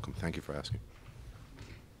very welcome. Thank you for asking.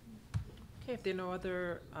 Okay, if there are no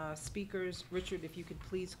other speakers, Richard, if you could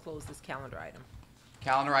please close this calendar item.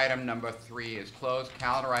 Calendar item number 3 is closed.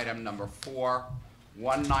 Calendar item number 4,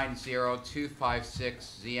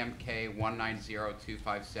 190256 ZMK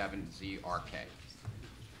 190257 ZRK.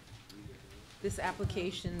 This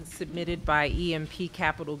application submitted by EMP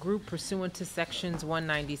Capital Group pursuant to Sections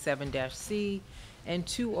 197-C and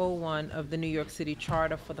 201 of the New York City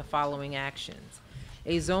Charter for the following actions.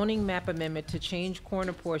 A zoning map amendment to change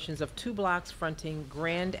corner portions of 2 blocks fronting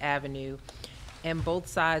Grand Avenue and both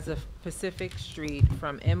sides of Pacific Street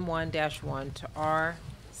from M1-1 to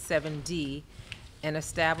R7D and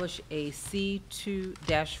establish a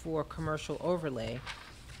C2-4 commercial overlay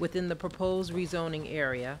within the proposed rezoning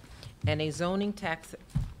area, and a zoning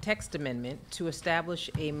text amendment to establish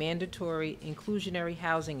a mandatory inclusionary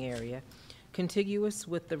housing area contiguous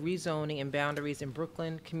with the rezoning and boundaries in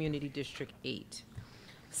Brooklyn Community District 8.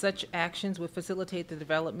 Such actions would facilitate the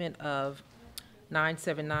development of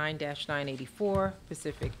 979-984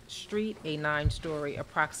 Pacific Street, a 9-story,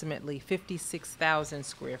 approximately 56,000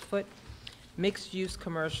 square foot, mixed-use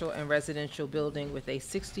commercial and residential building with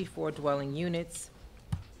 64 dwelling units,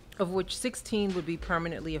 of which 16 would be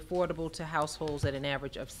permanently affordable to households at an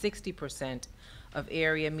average of 60% of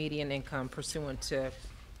area median income pursuant to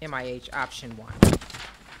MIH Option 1.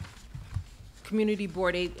 Community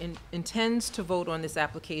Board 8 intends to vote on this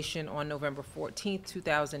application on November 14th,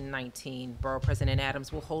 2019. Borough President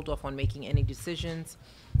Adams will hold off on making any decisions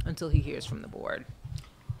until he hears from the board.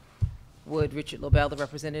 Would Richard Lobel, the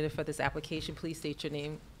representative for this application, please state your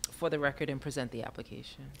name for the record and present the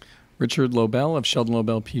application? Richard Lobel of Sheldon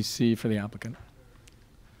Lobel PC for the applicant.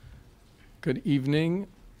 Good evening.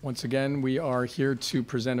 Once again, we are here to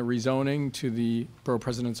present a rezoning to the Borough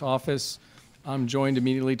President's office. I'm joined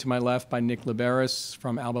immediately to my left by Nick Liberis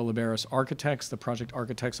from Alba Liberis Architects, the project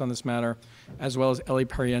architects on this matter, as well as Ellie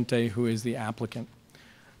Pariente, who is the applicant.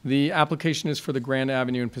 The application is for the Grand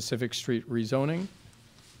Avenue and Pacific Street rezoning,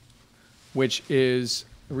 which is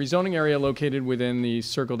a rezoning area located within the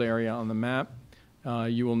circled area on the map.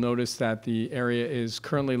 You will notice that the area is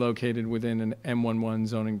currently located within an M11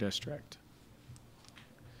 zoning district.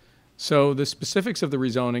 So the specifics of the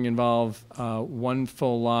rezoning involve one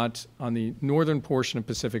full lot on the northern portion of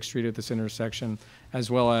Pacific Street at this intersection, as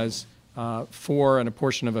well as 4 and a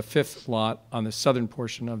portion of a 5th lot on the southern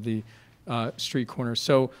portion of the street corner.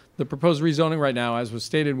 So the proposed rezoning right now, as was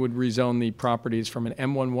stated, would rezone the properties from an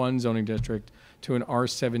M11 zoning district to an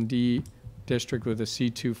R7D district with a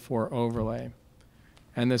C24 overlay.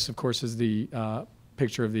 And this, of course, is the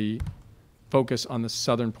picture of the focus on the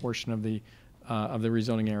southern portion of the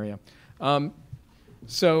rezoning area.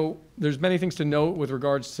 So there's many things to note with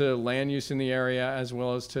regards to land use in the area as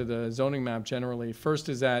well as to the zoning map generally. First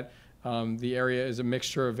is that the area is a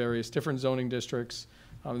mixture of various different zoning districts.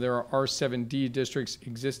 There are R7D districts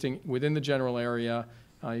existing within the general area.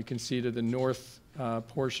 You can see to the north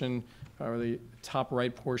portion or the top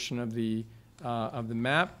right portion of the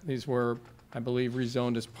map. These were, I believe,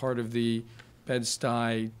 rezoned as part of the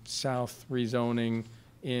Bed-Stuy South rezoning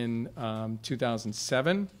in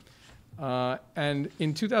 2007. And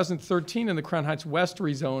in 2013, in the Crown Heights West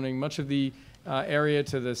rezoning, much of the area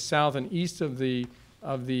to the south and east of the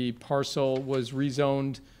parcel was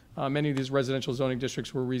rezoned. Many of these residential zoning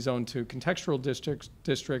districts were rezoned to contextual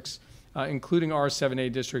districts, including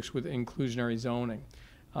R7A districts with inclusionary zoning.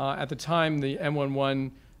 At the time, the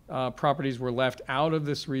M11 properties were left out of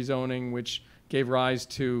this rezoning, which gave rise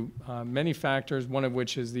to many factors, one of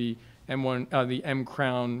which is the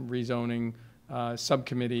M-Crown rezoning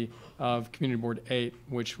subcommittee of Community Board 8,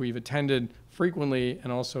 which we've attended frequently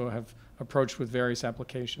and also have approached with various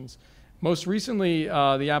applications. Most recently,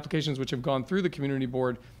 the applications which have gone through the Community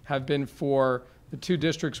Board have been for the two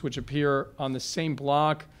districts which appear on the same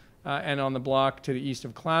block and on the block to the east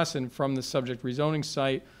of Classen from the subject rezoning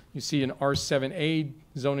site. You see an R7A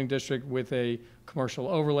zoning district with a commercial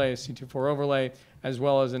overlay, a C24 overlay, as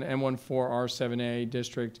well as an M14 R7A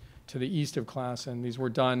district to the east of Classen. These were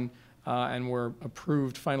done and were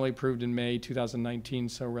approved, finally approved in May 2019,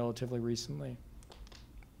 so relatively recently.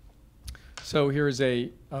 So here is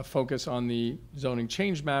a focus on the zoning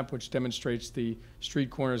change map, which demonstrates the street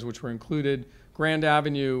corners which were included. Grand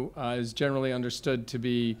Avenue is generally understood to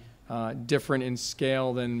be different in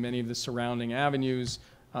scale than many of the surrounding avenues,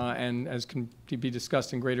 and as can be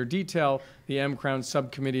discussed in greater detail, the M-Crown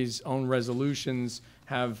subcommittee's own resolutions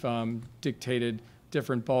have dictated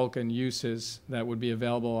different bulk and uses that would be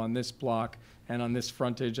available on this block and on this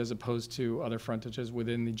frontage as opposed to other frontages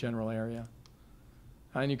within the general area.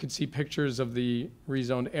 And you can see pictures of the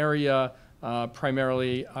rezoned area,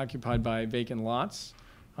 primarily occupied by vacant lots.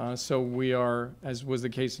 So we are, as was the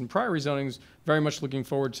case in prior rezonings, very much looking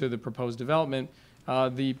forward to the proposed development.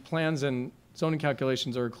 The plans and zoning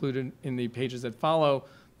calculations are included in the pages that follow.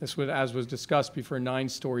 This would, as was discussed, be for a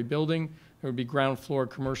 9-story building. There would be ground floor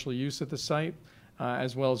commercial use at the site,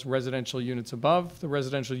 as well as residential units above. The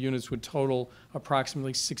residential units would total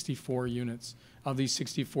approximately 64 units. Of these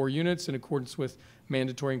 64 units, in accordance with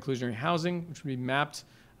mandatory inclusionary housing, which would be mapped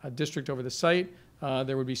district over the site,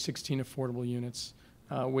 there would be 16 affordable units,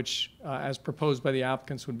 which, as proposed by the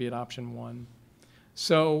applicants, would be at option 1.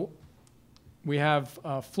 So we have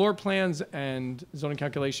floor plans and zoning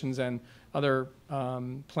calculations and other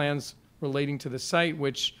plans relating to the site,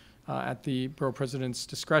 which at the Borough President's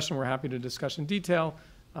discretion, we're happy to discuss in detail.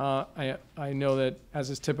 I know that, as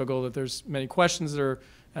is typical, that there's many questions that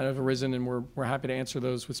have arisen, and we're happy to answer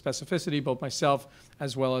those with specificity, both myself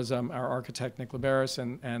as well as our architect, Nick Liberis,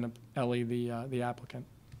 and Ellie, the applicant.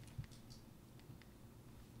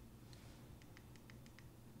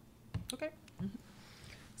 Okay.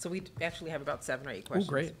 So we actually have about 7 or 8 questions. Oh,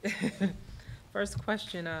 great. First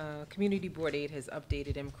question, Community Board 8 has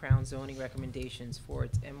updated M-Crown zoning recommendations for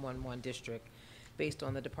its M11 district based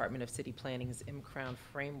on the Department of City Planning's M-Crown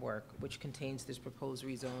framework, which contains this proposed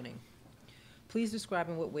rezoning. Please describe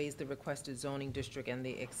in what ways the requested zoning district and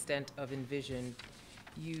the extent of envisioned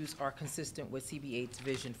use are consistent with CB8's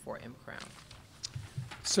vision for M-Crown.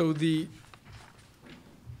 So the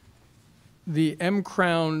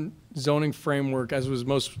M-Crown zoning framework, as was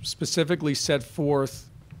most specifically set forth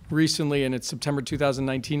recently in its September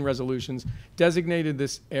 2019 resolutions, designated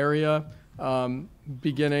this area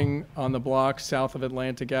beginning on the block south of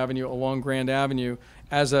Atlantic Avenue along Grand Avenue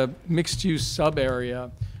as a mixed-use sub-area,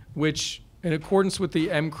 which, in accordance with the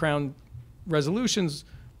M-Crown resolutions,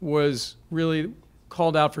 was really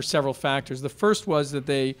called out for several factors. The first was that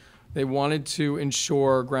they wanted to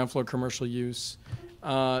ensure ground floor commercial use.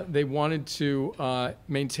 They wanted to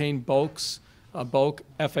maintain bulk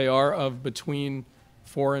FAR of between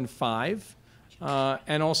 4 and 5,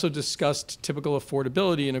 and also discussed typical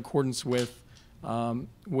affordability in accordance with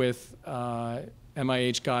MIH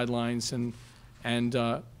guidelines, and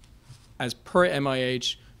as per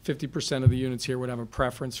MIH, 50% of the units here would have a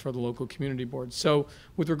preference for the local community board. So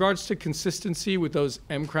with regards to consistency with those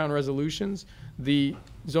M-Crown resolutions, the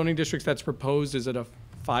zoning district that's proposed is at a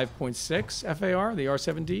 5.6 FAR, the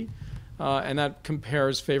R7D, and that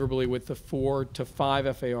compares favorably with the 4 to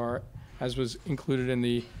 5 FAR as was included in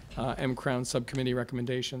the M-Crown subcommittee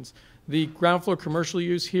recommendations. The ground floor commercial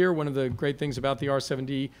use here, one of the great things about the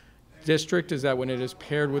R7D district is that when it is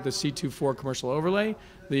paired with the C24 commercial overlay,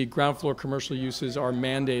 the ground floor commercial uses are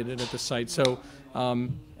mandated at the site. So,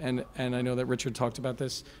 and I know that Richard talked about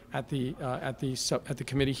this at the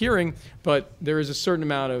committee hearing, but there is a certain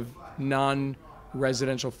amount of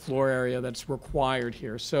non-residential floor area that's required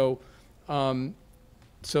here. So,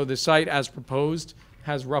 so the site, as proposed,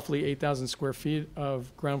 has roughly 8,000 square feet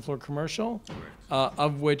of ground floor commercial,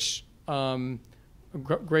 of which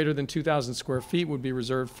greater than 2,000 square feet would be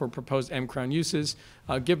reserved for proposed M-Crown uses.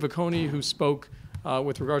 Gib Vacconi, who spoke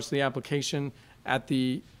with regards to the application, at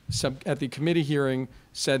the committee hearing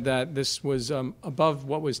said that this was above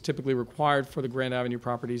what was typically required for the Grand Avenue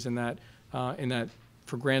properties, in that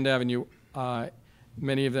for Grand Avenue,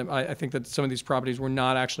 many of them, I think that some of these properties were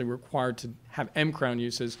not actually required to have M-Crown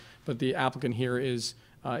uses, but the applicant here is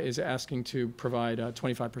asking to provide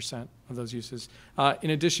 25% of those uses.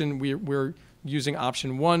 In addition, we're using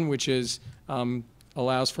option 1, which is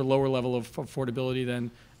allows for lower level of affordability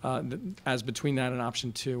than as between that and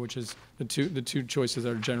option 2, which is the two choices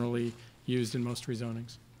that are generally used in most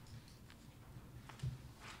rezonings.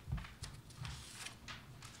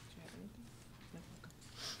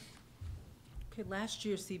 Okay, last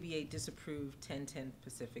year CBA disapproved 1010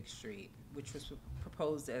 Pacific Street, which was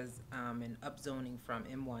proposed as an upzoning from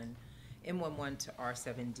M11 to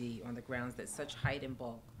R7D on the grounds that such height and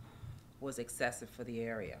bulk was excessive for the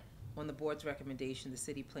area. On the board's recommendation, the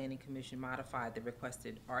City Planning Commission modified the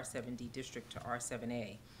requested R7D district to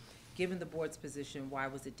R7A. Given the board's position, why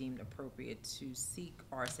was it deemed appropriate to seek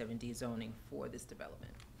R7D zoning for this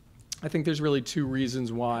development? I think there's really two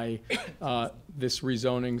reasons why this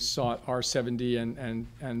rezoning sought R7D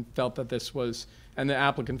and felt that this was, and the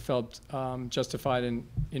applicant felt justified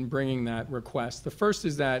in bringing that request. The first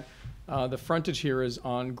is that the frontage here is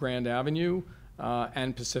on Grand Avenue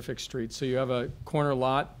and Pacific Street. So you have a corner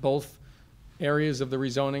lot. Both areas of the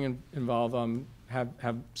rezoning involve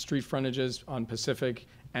have street frontages on Pacific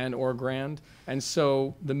and or Grand. And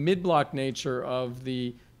so the mid-block nature of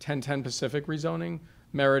the 1010 Pacific rezoning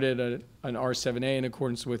merited an R7A in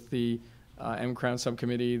accordance with the M-Crown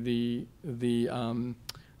subcommittee, the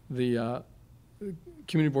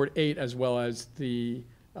Community Board 8, as well as the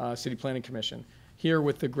City Planning Commission. Here,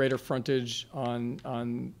 with the greater frontage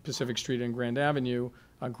on Pacific Street and Grand Avenue,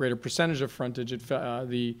 a greater percentage of frontage,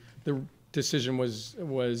 the decision was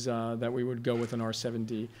that we would go with an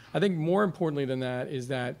R7D. I think more importantly than that is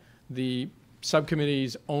that the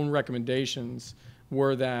subcommittee's own recommendations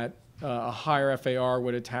were that a higher FAR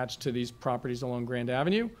would attach to these properties along Grand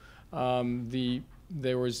Avenue.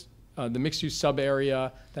 There was the mixed-use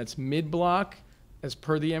sub-area that's mid-block, as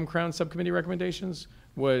per the M-Crown subcommittee recommendations,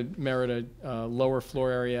 would merit a lower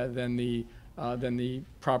floor area than the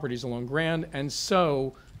properties along Grand. And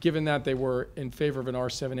so, given that they were in favor of an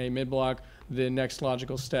R7A mid-block, the next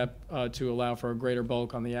logical step to allow for a greater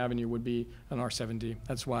bulk on the avenue would be an R7D.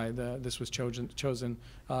 That's why this was chosen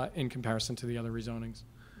in comparison to the other rezonings.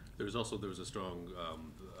 There was a strong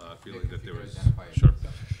feeling that there was. Sure.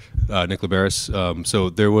 Nick Labaris. So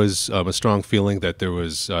there was a strong feeling that there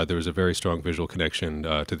was a very strong visual connection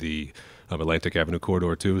to the Atlantic Avenue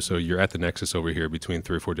corridor too. So you're at the nexus over here between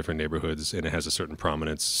 3 or 4 different neighborhoods, and it has a certain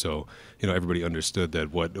prominence. So everybody understood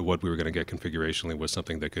that what we were going to get configurationally was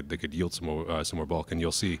something that could yield some more bulk. And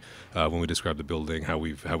you'll see when we describe the building how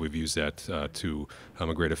we've used that to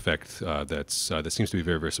a great effect. That seems to be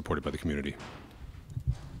very, very supported by the community.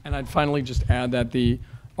 And I'd finally just add that the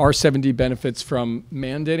R7D benefits from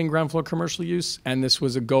mandating ground floor commercial use, and this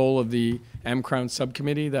was a goal of the M-Crown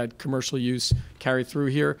subcommittee that commercial use carry through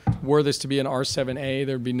here. Were this to be an R7A,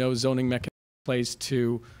 there'd be no zoning mechanism in place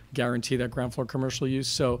to guarantee that ground floor commercial use.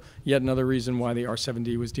 So yet another reason why the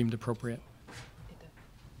R7D was deemed appropriate.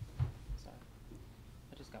 Sorry.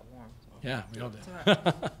 I just got warm. So. Yeah, we all did. It's all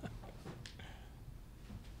right.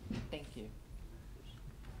 Thank you.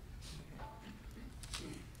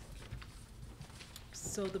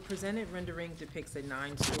 So the presented rendering depicts a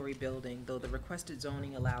 9-story building, though the requested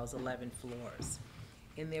zoning allows 11 floors.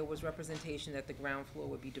 And there was representation that the ground floor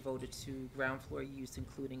would be devoted to ground floor use,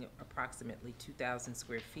 including approximately 2,000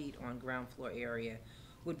 square feet on ground floor area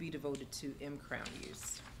would be devoted to M-Crown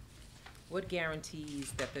use. What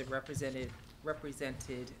guarantees that the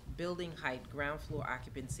represented building height, ground floor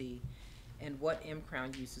occupancy, and what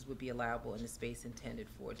M-Crown uses would be allowable in the space intended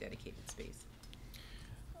for dedicated space?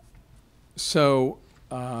 So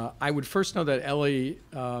I would first know that LA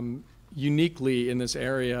uniquely in this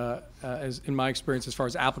area, as in my experience as far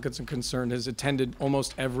as applicants are concerned, has attended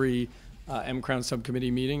almost every M-Crown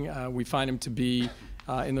subcommittee meeting. We find him to be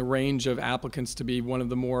in the range of applicants to be one of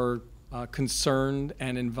the more concerned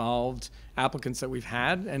and involved applicants that we've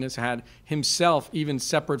had, and has had himself, even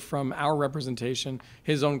separate from our representation,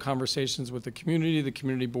 his own conversations with the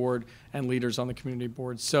community board, and leaders on the community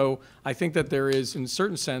board. So I think that there is, in a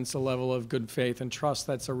certain sense, a level of good faith and trust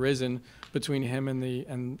that's arisen between him and the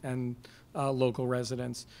local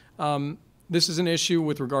residents. This is an issue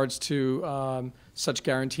with regards to such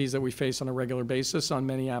guarantees that we face on a regular basis on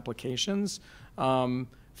many applications.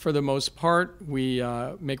 For the most part, we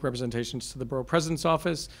make representations to the Borough President's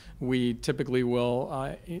office. We typically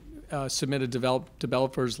will submit a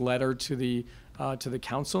developer's letter to the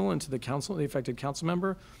council and to the affected council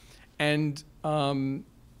member. and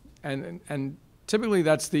typically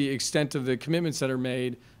that's the extent of the commitments that are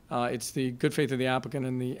made. It's the good faith of the applicant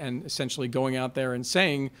and essentially going out there and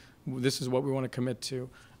saying, this is what we want to commit to.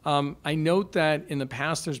 I note that in the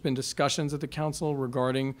past there's been discussions at the council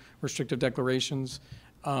regarding restrictive declarations,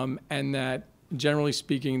 and that generally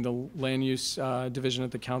speaking, the land use division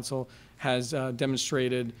at the council has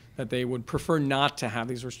demonstrated that they would prefer not to have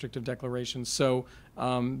these restrictive declarations. So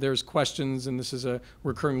there's questions, and this is a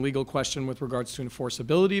recurring legal question with regards to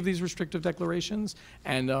enforceability of these restrictive declarations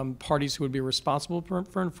and parties who would be responsible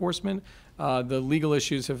for enforcement. The legal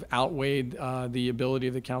issues have outweighed the ability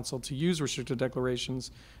of the council to use restrictive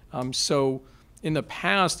declarations. So in the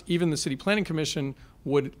past, even the City Planning Commission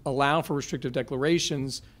would allow for restrictive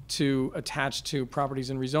declarations to attach to properties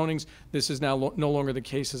and rezonings. This is now no longer the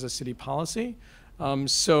case as a city policy.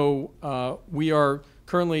 So we are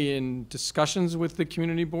currently in discussions with the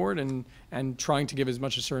community board and trying to give as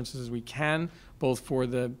much assurances as we can, both for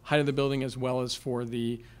the height of the building as well as for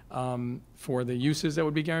the uses that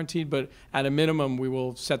would be guaranteed. But at a minimum, we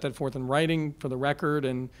will set that forth in writing for the record,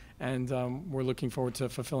 and we're looking forward to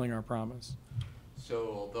fulfilling our promise.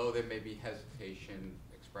 So although there may be hesitation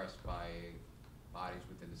expressed by bodies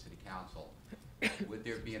within the city council, would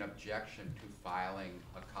there be an objection to filing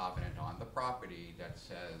a covenant on the property that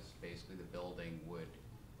says basically the building would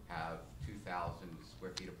have 2,000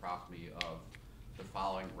 square feet approximately of the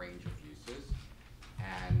following range of uses,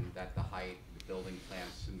 and that the height, the building plan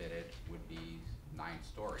submitted would be 9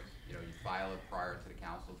 stories? You know, you file it prior to the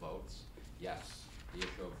council votes. Yes, the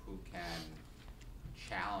issue of who can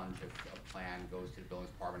challenge if a plan goes to the building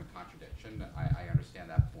department in contradiction, I understand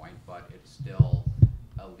that point, but it's still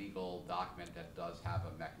a legal document that does have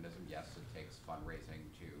a mechanism. Yes, it takes fundraising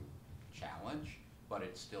to challenge, but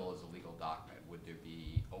it still is a legal document. Would there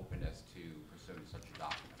be openness to pursuing such a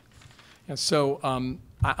document? Yeah, so I'm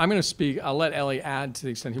going to speak. I'll let Ellie add to the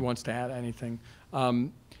extent he wants to add anything.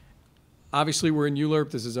 Obviously, we're in ULURP.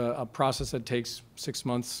 This is a process that takes 6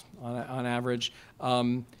 months on average.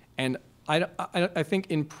 And I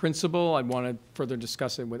think in principle, I'd want to further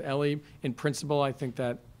discuss it with Ellie. In principle, I think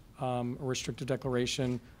that a restrictive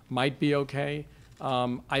declaration might be okay.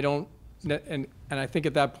 I don't, and I think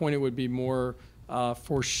at that point it would be more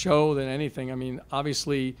for show than anything. I mean,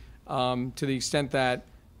 obviously, to the extent that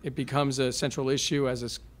it becomes a central issue as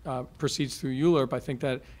this proceeds through ULURP, I think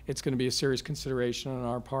that it's going to be a serious consideration on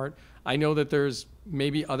our part. I know that there's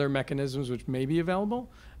maybe other mechanisms which may be available,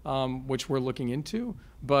 which we're looking into.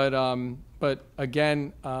 But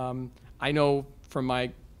again, I know from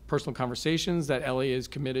my personal conversations that Ellie is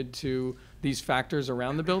committed to these factors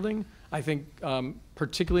around the building. I think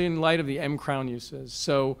particularly in light of the M-Crown uses.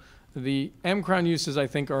 So the M-Crown uses, I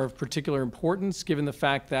think, are of particular importance given the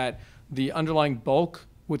fact that the underlying bulk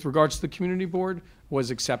with regards to the community board was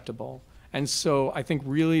acceptable. And so I think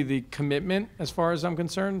really the commitment, as far as I'm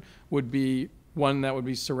concerned, would be one that would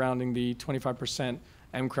be surrounding the 25%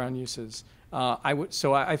 M-Crown uses. I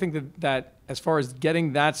think that as far as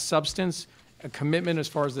getting that substance, a commitment as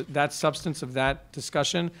far as that substance of that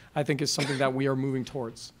discussion, I think is something that we are moving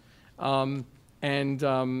towards. I'd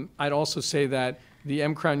also say that the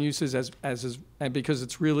M-Crown uses and because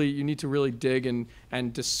it's really, you need to really dig and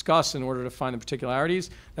discuss in order to find the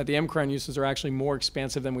particularities, that the M-Crown uses are actually more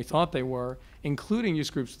expansive than we thought they were, including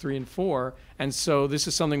use groups 3 and 4. And so this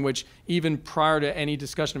is something which, even prior to any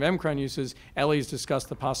discussion of M-Crown uses, Ellie's discussed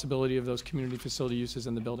the possibility of those community facility uses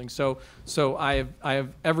in the building. So I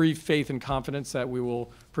have every faith and confidence that we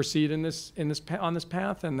will proceed on this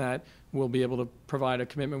path, and that we'll be able to provide a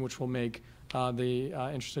commitment which will make the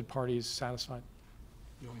interested parties satisfied.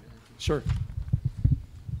 Sure.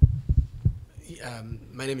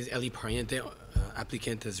 My name is Eli Pariente,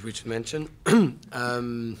 applicant, as Richard mentioned. I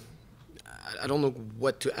don't know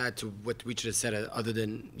what to add to what Richard has said, other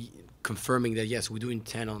than confirming that, yes, we do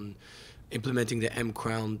intend on implementing the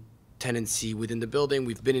M-Crown tenancy within the building.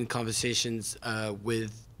 We've been in conversations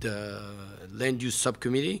with the land use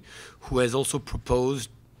subcommittee, who has also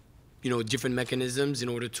proposed, different mechanisms in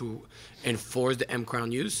order to enforce the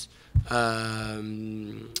M-Crown use.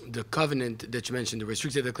 The covenant that you mentioned, the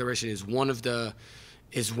restricted declaration, is one of the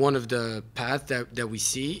paths that we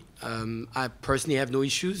see. I personally have no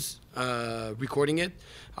issues recording it.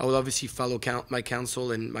 I will obviously follow my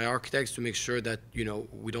counsel and my architects to make sure that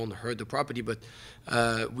we don't hurt the property. But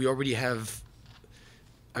we already have.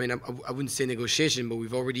 I mean, I wouldn't say negotiation, but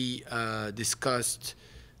we've already discussed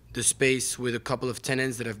the space with a couple of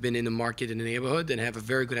tenants that have been in the market in the neighborhood and have a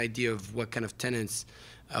very good idea of what kind of tenants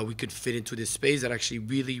we could fit into this space that actually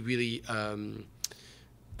really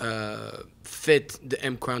fit the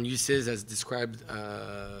M-Crown uses as described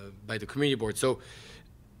by the community board. So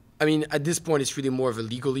I mean, at this point, it's really more of a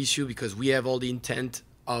legal issue because we have all the intent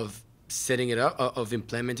of setting it up, of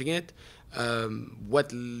implementing it.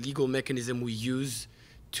 What legal mechanism we use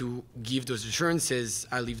to give those assurances,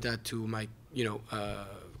 I leave that to my,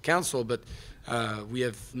 counsel. But we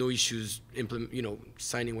have no issues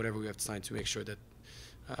signing whatever we have to sign to make sure that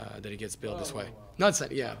that it gets built this way. Not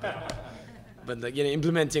signing, yeah, but like,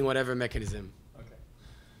 implementing whatever mechanism.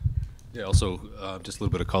 Yeah, also, just a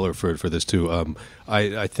little bit of color for this too.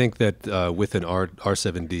 I think that with an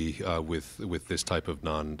R7D, with this type of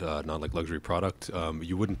non like luxury product,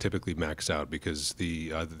 you wouldn't typically max out because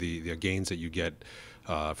the gains that you get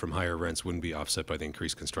from higher rents wouldn't be offset by the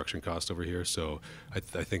increased construction cost over here. So I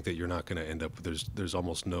think that you're not going to end up, there's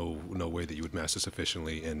almost no way that you would mass this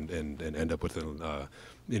efficiently and end up with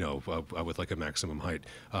with like a maximum height.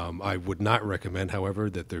 I would not recommend, however,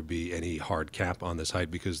 that there be any hard cap on this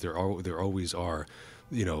height because there always are,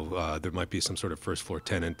 there might be some sort of first floor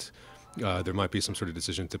tenant. There might be some sort of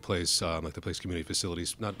decision to place, like to place community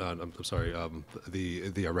facilities, I'm sorry,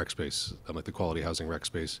 the rec space, like the quality housing rec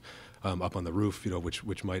space, up on the roof,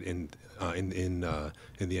 which might in the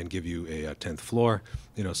end give you a 10th floor,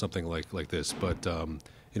 something like this. But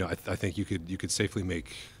I think you could safely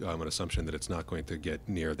make an assumption that it's not going to get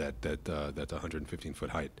near that 115-foot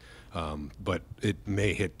height, but it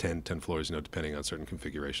may hit 10 floors, depending on certain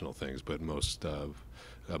configurational things, but most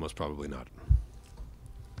probably not.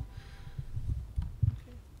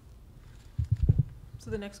 So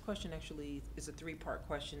the next question actually is a three-part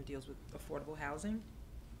question, deals with affordable housing.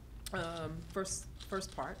 First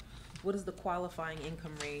part, what is the qualifying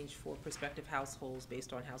income range for prospective households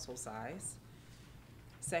based on household size?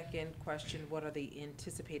 Second question, what are the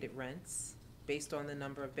anticipated rents based on the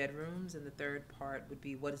number of bedrooms? And the third part would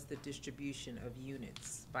be, what is the distribution of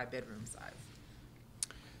units by bedroom size?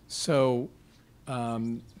 So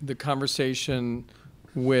the conversation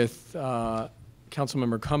with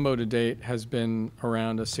Councilmember Cumbo to date has been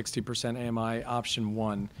around a 60% AMI option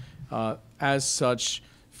 1. As such,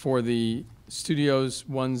 for the studios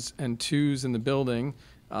 1s and 2s in the building,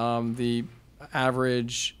 the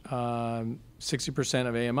average 60%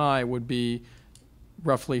 of AMI would be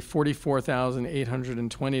roughly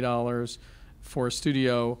 $44,820 for a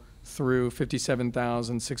studio through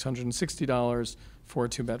 $57,660 for a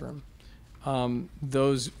 2-bedroom.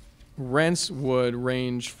 Those rents would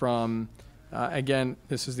range from again,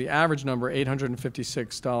 this is the average number,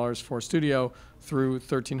 $856 for a studio through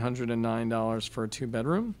 $1,309 for a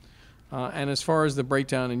 2-bedroom. And as far as the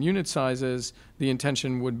breakdown in unit sizes, the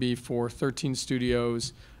intention would be for 13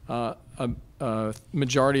 studios, a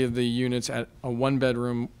majority of the units at a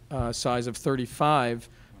 1-bedroom size of 35,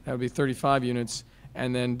 that would be 35 units,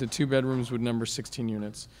 and then the 2 bedrooms would number 16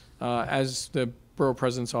 units. As the Borough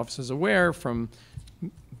President's Office is aware from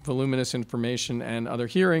voluminous information and other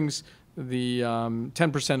hearings, the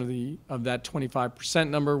 10% of that 25%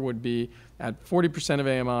 number would be at 40% of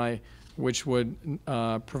AMI, which would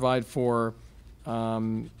provide for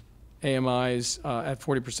AMIs at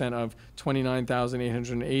 40% of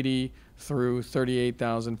 $29,880 through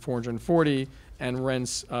 $38,440, and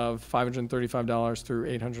rents of $535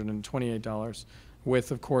 through $828,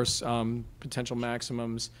 with, of course, potential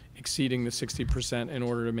maximums exceeding the 60% in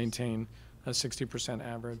order to maintain a 60%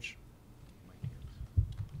 average.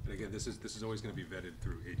 And again, this is always going to be vetted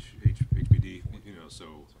through HPD,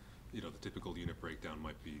 so the typical unit breakdown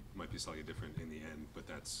might be slightly different in the end, but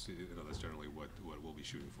that's that's generally what we'll be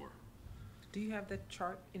shooting for. Do you have the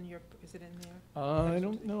chart in your? Is it in there? I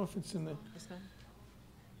don't know if it's in the. This one?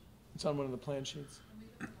 It's on one of the plan sheets.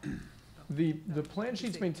 The plan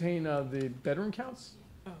sheets maintain the bedroom counts.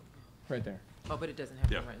 Oh. Right there. Oh, but it doesn't have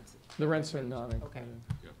the rents. The rents are not included. Okay.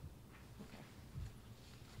 Yeah.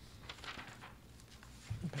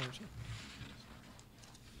 Plan sheet.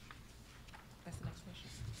 That's the next question.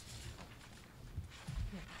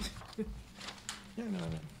 Yeah, no.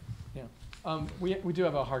 Yeah. We do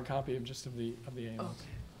have a hard copy of just of the AMs. Okay.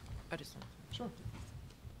 I just want. Sure.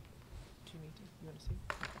 Do you need to? You want to see?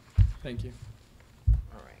 Thank you.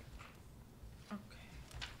 All right.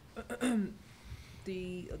 Okay.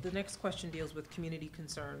 The next question deals with community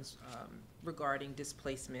concerns regarding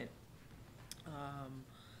displacement.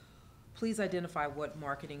 Please identify what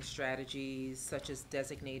marketing strategies, such as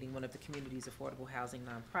designating one of the community's affordable housing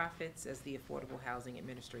nonprofits as the affordable housing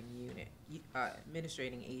administrating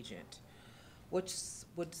agent. Would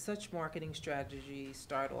such marketing strategy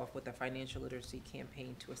start off with a financial literacy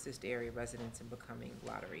campaign to assist area residents in becoming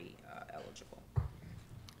lottery eligible?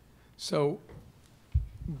 So,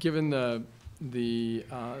 given the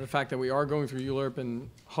fact that we are going through ULURP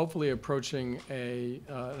and hopefully approaching an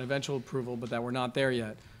eventual approval, but that we're not there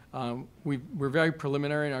yet, We're very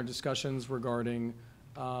preliminary in our discussions regarding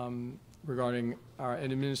our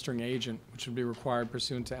administering agent, which would be required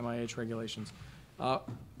pursuant to MIH regulations.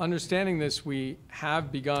 Understanding this, we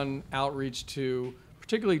have begun outreach to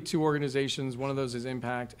particularly two organizations. One of those is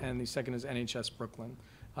Impact, and the second is NHS Brooklyn.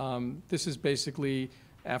 This is basically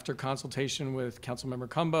after consultation with Councilmember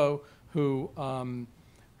Cumbo, who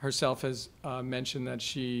herself has mentioned that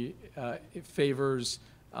she favors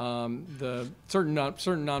the certain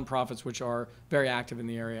nonprofits which are very active in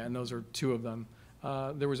the area, and those are two of them.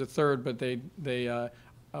 There was a third, but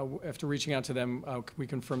after reaching out to them, we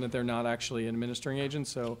confirmed that they're not actually an administering agent,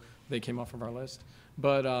 so they came off of our list.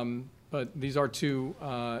 But these are two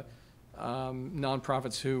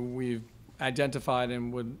nonprofits who we've identified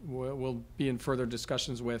and will be in further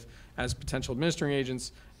discussions with as potential administering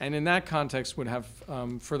agents, and in that context would have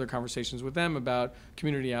further conversations with them about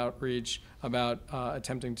community outreach, about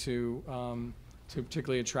attempting to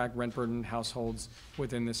particularly attract rent-burdened households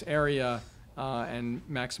within this area and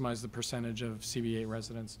maximize the percentage of CB8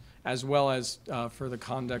 residents, as well as for the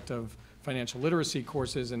conduct of financial literacy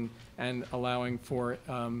courses and allowing for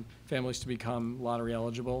families to become lottery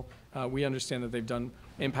eligible. We understand that they've done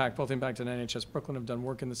both Impact and NHS Brooklyn have done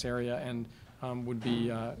work in this area and would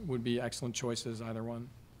be excellent choices, either one.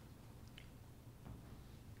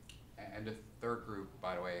 And the third group,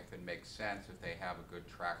 by the way, if it makes sense, if they have a good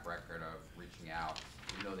track record of reaching out,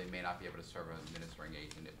 even though they may not be able to serve as an administering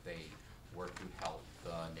agent, if they were to help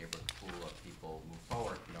the neighborhood pool of people move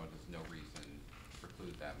forward, there's no reason to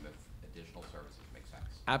preclude them if additional services make sense.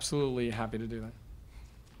 Absolutely happy to do that.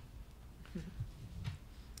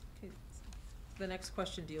 Okay. The next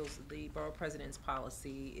question deals with the Borough President's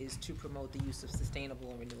policy is to promote the use of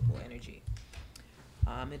sustainable and renewable energy.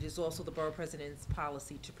 It is also the Borough President's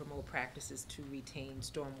policy to promote practices to retain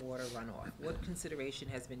stormwater runoff. What consideration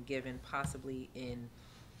has been given, possibly in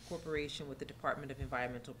cooperation with the Department of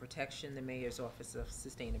Environmental Protection, the Mayor's Office of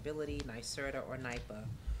Sustainability, NYSERDA, or NYPA,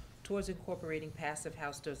 towards incorporating passive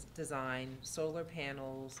house design, solar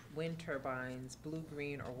panels, wind turbines, blue,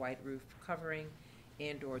 green, or white roof covering,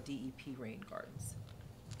 and/or DEP rain gardens?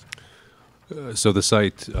 So the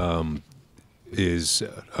site is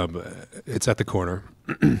it's at the corner,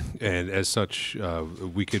 and as such,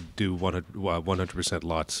 we could do 100%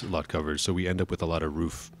 lot coverage. So we end up with a lot of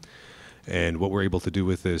roof. And what we're able to do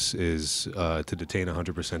with this is to detain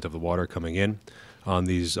 100% of the water coming in on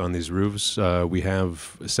these roofs. We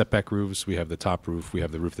have setback roofs. We have the top roof. We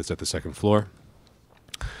have the roof that's at the second floor.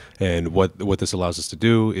 And what this allows us to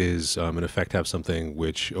do is, in effect, have something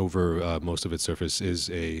which over most of its surface is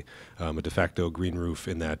a de facto green roof,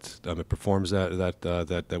 in that it performs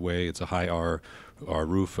that way. It's a high R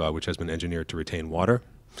roof, which has been engineered to retain water.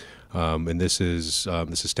 And this is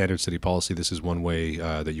standard city policy. This is one way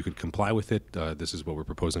that you could comply with it. This is what we're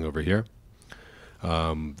proposing over here.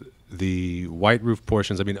 The white roof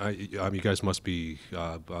portions. I mean, you guys must be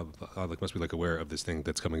aware of this thing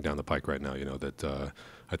that's coming down the pike right now. That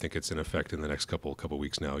I think it's in effect in the next couple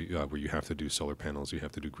weeks now, where you have to do solar panels, you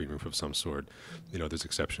have to do green roof of some sort. There's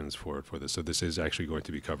exceptions for this. So this is actually going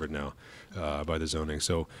to be covered now by the zoning.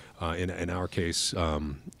 So in our case,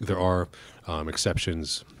 there are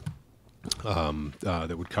exceptions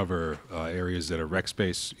that would cover areas that are rec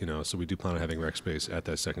space, so we do plan on having rec space at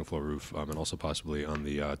that second floor roof and also possibly on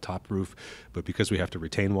the top roof. But because we have to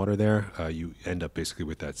retain water there, you end up basically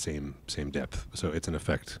with that same depth. So it's in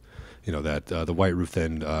effect, that the white roof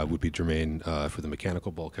then would be germane for the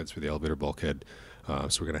mechanical bulkheads, for the elevator bulkhead.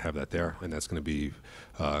 So we're going to have that there, and that's going to be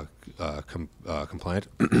compliant.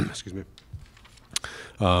 Excuse me.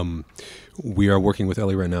 We are working with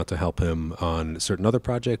Ellie right now to help him on certain other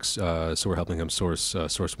projects. So we're helping him source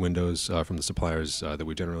windows from the suppliers that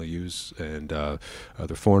we generally use, and they're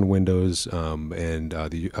foreign windows. And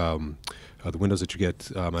the windows that you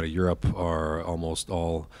get out of Europe are almost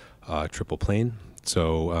all triple pane.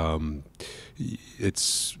 So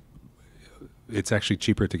it's actually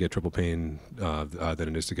cheaper to get triple pane than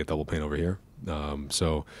it is to get double pane over here.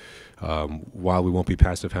 While we won't be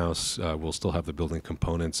passive house, we'll still have the building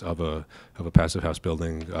components of a passive house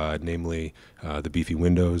building, namely the beefy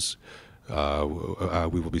windows. We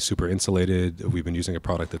will be super insulated. We've been using a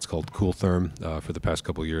product that's called Cool Therm for the past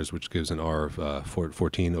couple of years, which gives an R of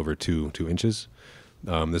 14 over 2 inches.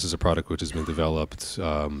 This is a product which has been developed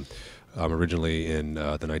originally in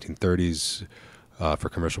the 1930s for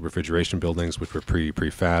commercial refrigeration buildings, which were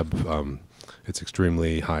prefab. It's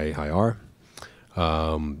extremely high R.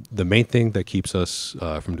 The main thing that keeps us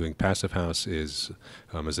from doing passive house is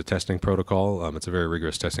a testing protocol. It's a very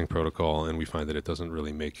rigorous testing protocol, and we find that it doesn't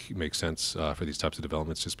really make sense for these types of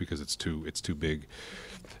developments just because it's too big.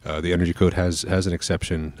 The Energy Code has an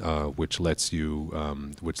exception which lets you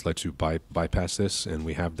bypass this, and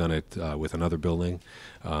we have done it with another building,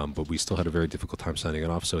 but we still had a very difficult time signing it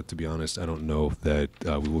off. So to be honest, I don't know that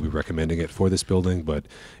we will be recommending it for this building, but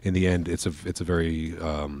in the end, it's a very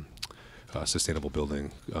sustainable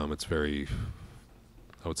building. It's very,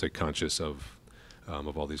 I would say, conscious of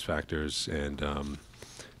all these factors, and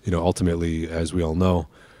ultimately, as we all know,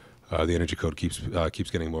 the Energy Code keeps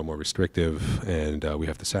getting more and more restrictive, and we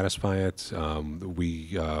have to satisfy it.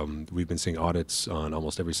 We've been seeing audits on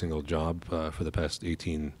almost every single job for the past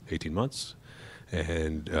 18 months,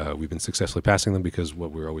 and we've been successfully passing them because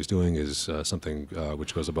what we're always doing is something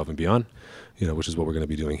which goes above and beyond, which is what we're going to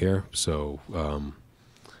be doing here. So.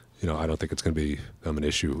 I don't think it's going to be an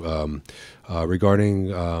issue.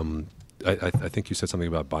 Regarding, I think you said something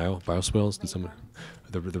about bioswales. Did someone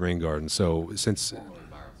the rain garden? So since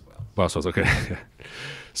bioswales, okay.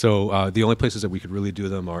 So the only places that we could really do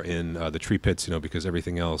them are in the tree pits, because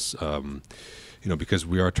everything else, because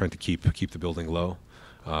we are trying to keep the building low.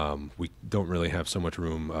 We don't really have so much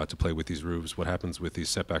room to play with these roofs. What happens with these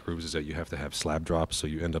setback roofs is that you have to have slab drops, so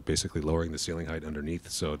you end up basically lowering the ceiling height underneath.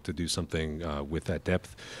 So to do something with that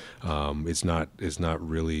depth is not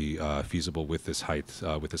really feasible with this height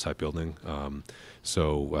building.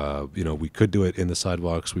 We could do it in the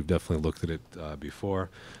sidewalks. We've definitely looked at it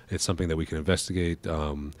before. It's something that we can investigate.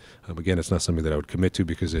 Again, it's not something that I would commit to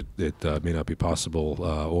because it may not be possible.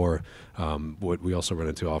 What we also run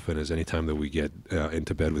into often is anytime that we get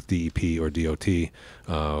into bed with DEP or DOT,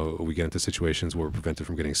 we get into situations where we're prevented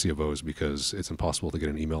from getting C of Os because it's impossible to get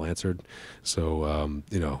an email answered. So,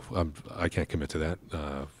 I can't commit to that,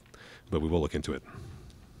 but we will look into it.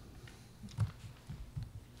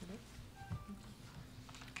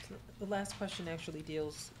 The last question actually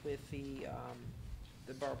deals with the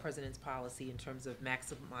Borough President's policy in terms of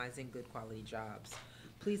maximizing good quality jobs.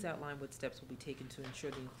 Please outline what steps will be taken to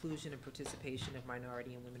ensure the inclusion and participation of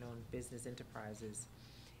minority and women-owned business enterprises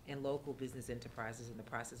and local business enterprises in the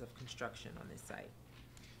process of construction on this site.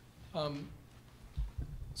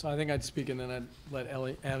 So I think I'd speak and then I'd let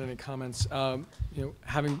Ellie add any comments.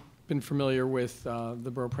 Having been familiar with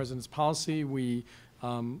the Borough President's policy, we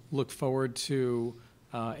look forward to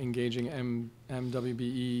engaging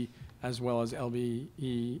MWBE as well as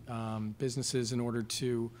LBE businesses in order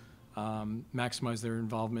to maximize their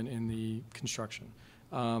involvement in the construction.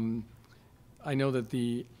 I know that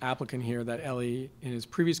the applicant here, that Ellie, in his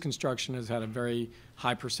previous construction has had a very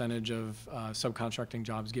high percentage of subcontracting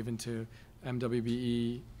jobs given to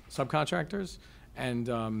MWBE subcontractors, and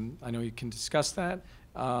I know you can discuss that,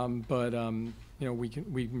 but we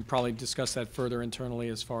can probably discuss that further internally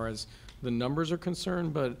as far as the numbers are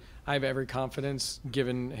concerned, but I have every confidence,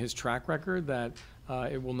 given his track record, that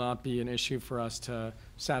it will not be an issue for us to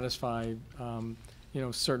satisfy,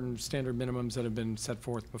 certain standard minimums that have been set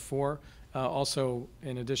forth before. Also,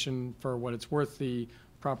 in addition, for what it's worth, the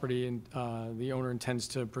property and the owner intends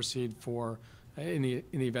to proceed for, in the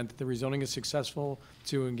event that the rezoning is successful,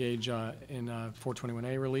 to engage in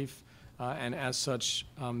 421A relief, and as such,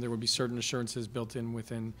 there would be certain assurances built in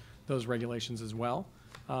within those regulations as well.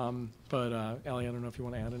 But Ellie, I don't know if you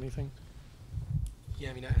want to add anything.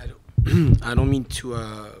 Yeah, I mean, I don't mean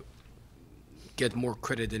to get more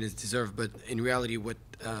credit than it's deserved, but in reality, what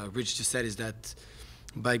Rich just said is that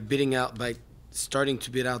by starting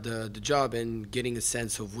to bid out the job and getting a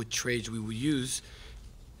sense of what trades we would use,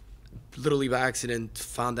 literally by accident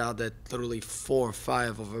found out that literally 4 or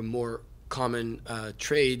 5 of our more common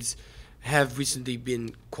trades have recently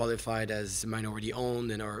been qualified as minority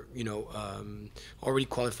owned and are already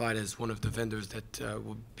qualified as one of the vendors that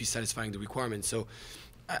will be satisfying the requirements. So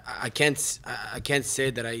I can't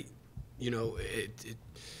say that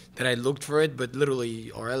that I looked for it, but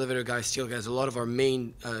literally our elevator guys, steel guys, a lot of our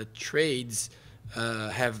main trades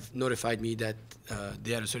have notified me that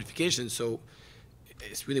they had a certification. So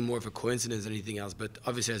it's really more of a coincidence than anything else. But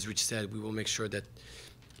obviously, as Rich said, we will make sure that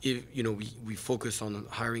we focus on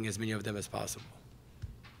hiring as many of them as possible.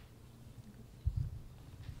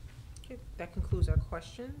 Okay, that concludes our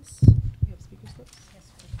questions. We have speaker slips?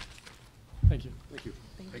 Yes. Thank you. Thank you.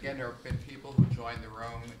 Again, there have been people who joined the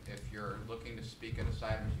room. If you're looking to speak at this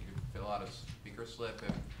item, you can fill out a speaker slip.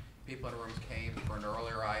 If people in the room came for an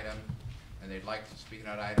earlier item and they'd like to speak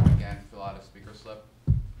on that item again, fill out a speaker slip.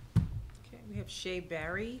 Okay, we have Shay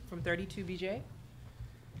Barry from 32BJ.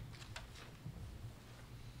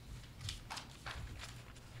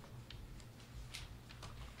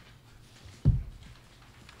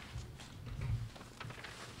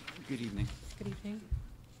 Good evening. Good evening.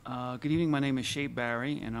 Good evening. My name is Shay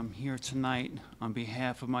Barry, and I'm here tonight on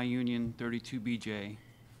behalf of my union, 32BJ,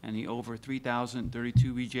 and the over 3,000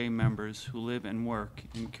 32BJ members who live and work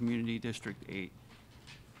in Community District 8.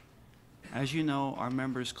 As you know, our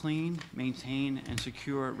members clean, maintain, and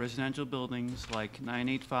secure residential buildings like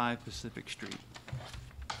 985 Pacific Street.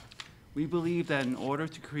 We believe that in order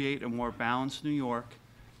to create a more balanced New York,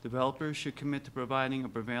 developers should commit to providing a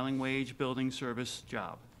prevailing wage building service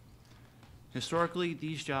job. Historically,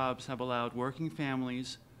 these jobs have allowed working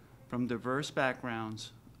families from diverse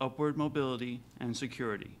backgrounds upward mobility and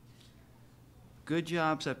security. Good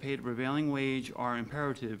jobs that pay the prevailing wage are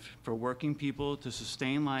imperative for working people to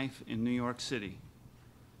sustain life in New York City.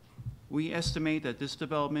 We estimate that this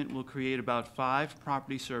development will create about 5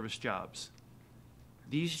 property service jobs.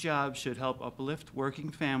 These jobs should help uplift working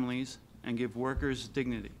families and give workers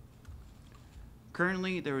dignity.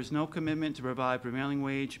 Currently, there is no commitment to provide prevailing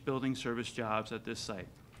wage building service jobs at this site.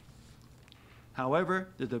 However,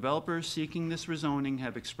 the developers seeking this rezoning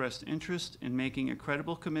have expressed interest in making a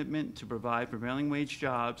credible commitment to provide prevailing wage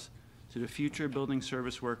jobs to the future building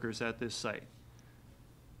service workers at this site.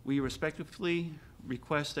 We respectfully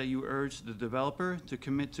request that you urge the developer to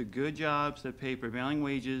commit to good jobs that pay prevailing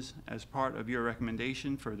wages as part of your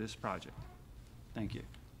recommendation for this project. Thank you.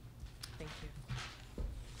 Thank you.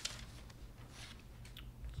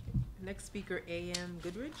 Next speaker, A.M.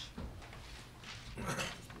 Goodrich.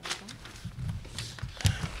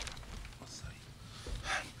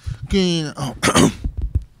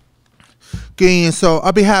 So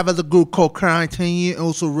on behalf of the group called Crown and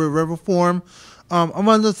also River Forum, I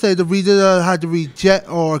wanted to say the reason that I had to reject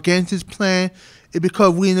or against this plan is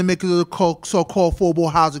because we in the middle of the so-called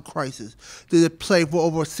affordable housing crisis that it played for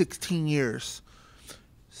over 16 years.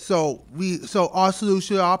 So our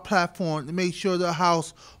solution, our platform, to make sure to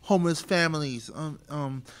house homeless families and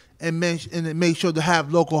make sure to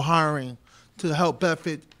have local hiring to help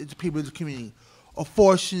benefit the people of the community.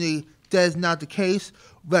 Unfortunately, that is not the case.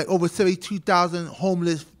 Like over 72,000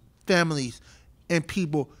 homeless families and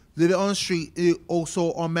people living on the street,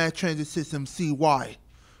 also on mass transit system CY.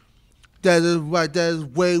 That is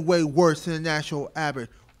way worse than the national average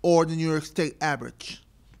or the New York State average.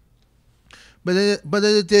 But in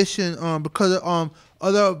addition, because of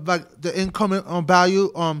other like the income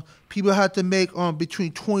value, people have to make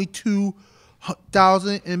between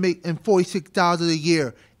 $22,000 and $46,000 a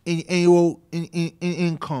year in annual in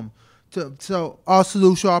income. So our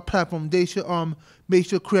solution, our platform, they should make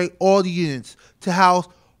sure to create all the units to house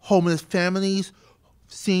homeless families,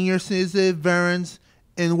 senior citizens, veterans,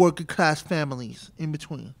 and working class families in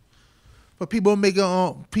between. But people have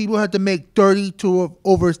to make between 30 to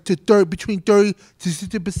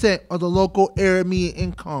 60% of the local area median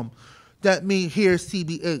income. That means here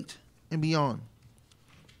CB8 and beyond.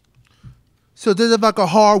 So this is like a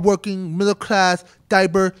hard-working, middle-class,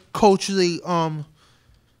 diverse, culturally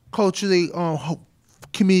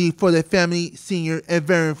community for their family, senior, and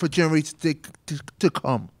veteran for generations to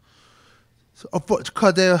come. So,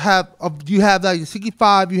 because you have like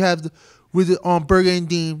 65, you have with Berger and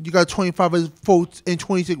Dean, you got 25 votes and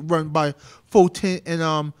 26 run by Fulton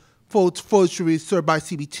and Fulton served by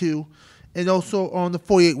CB2, and also on the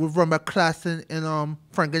 48 was run by Classen and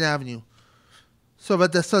Franklin Avenue. So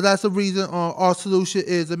that's the reason our solution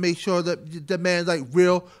is to make sure that demand like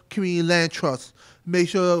real community land trusts, make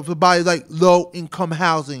sure to provide like low income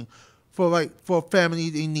housing for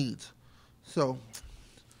families in need. So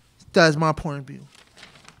that is my point of view.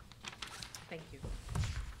 Thank you.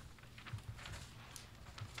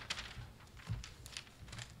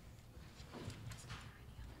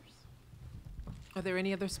 Are there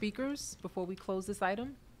any other speakers before we close this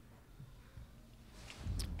item?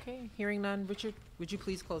 Okay, hearing none. Richard, would you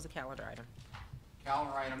please close the calendar item?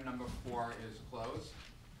 Calendar item number 4 is closed.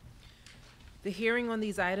 The hearing on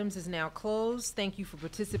these items is now closed. Thank you for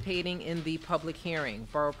participating in the public hearing.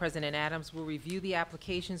 Borough President Adams will review the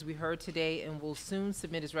applications we heard today and will soon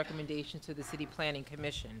submit his recommendations to the City Planning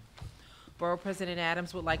Commission. Borough President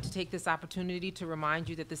Adams would like to take this opportunity to remind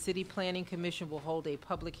you that the City Planning Commission will hold a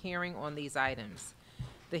public hearing on these items.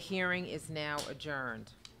 The hearing is now adjourned.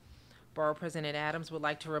 Borough President Adams would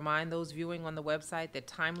like to remind those viewing on the website that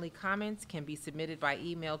timely comments can be submitted by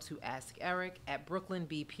email to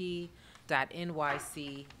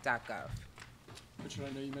askeric@brooklynbp.nyc.gov. Richard, I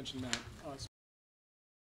know you mentioned that.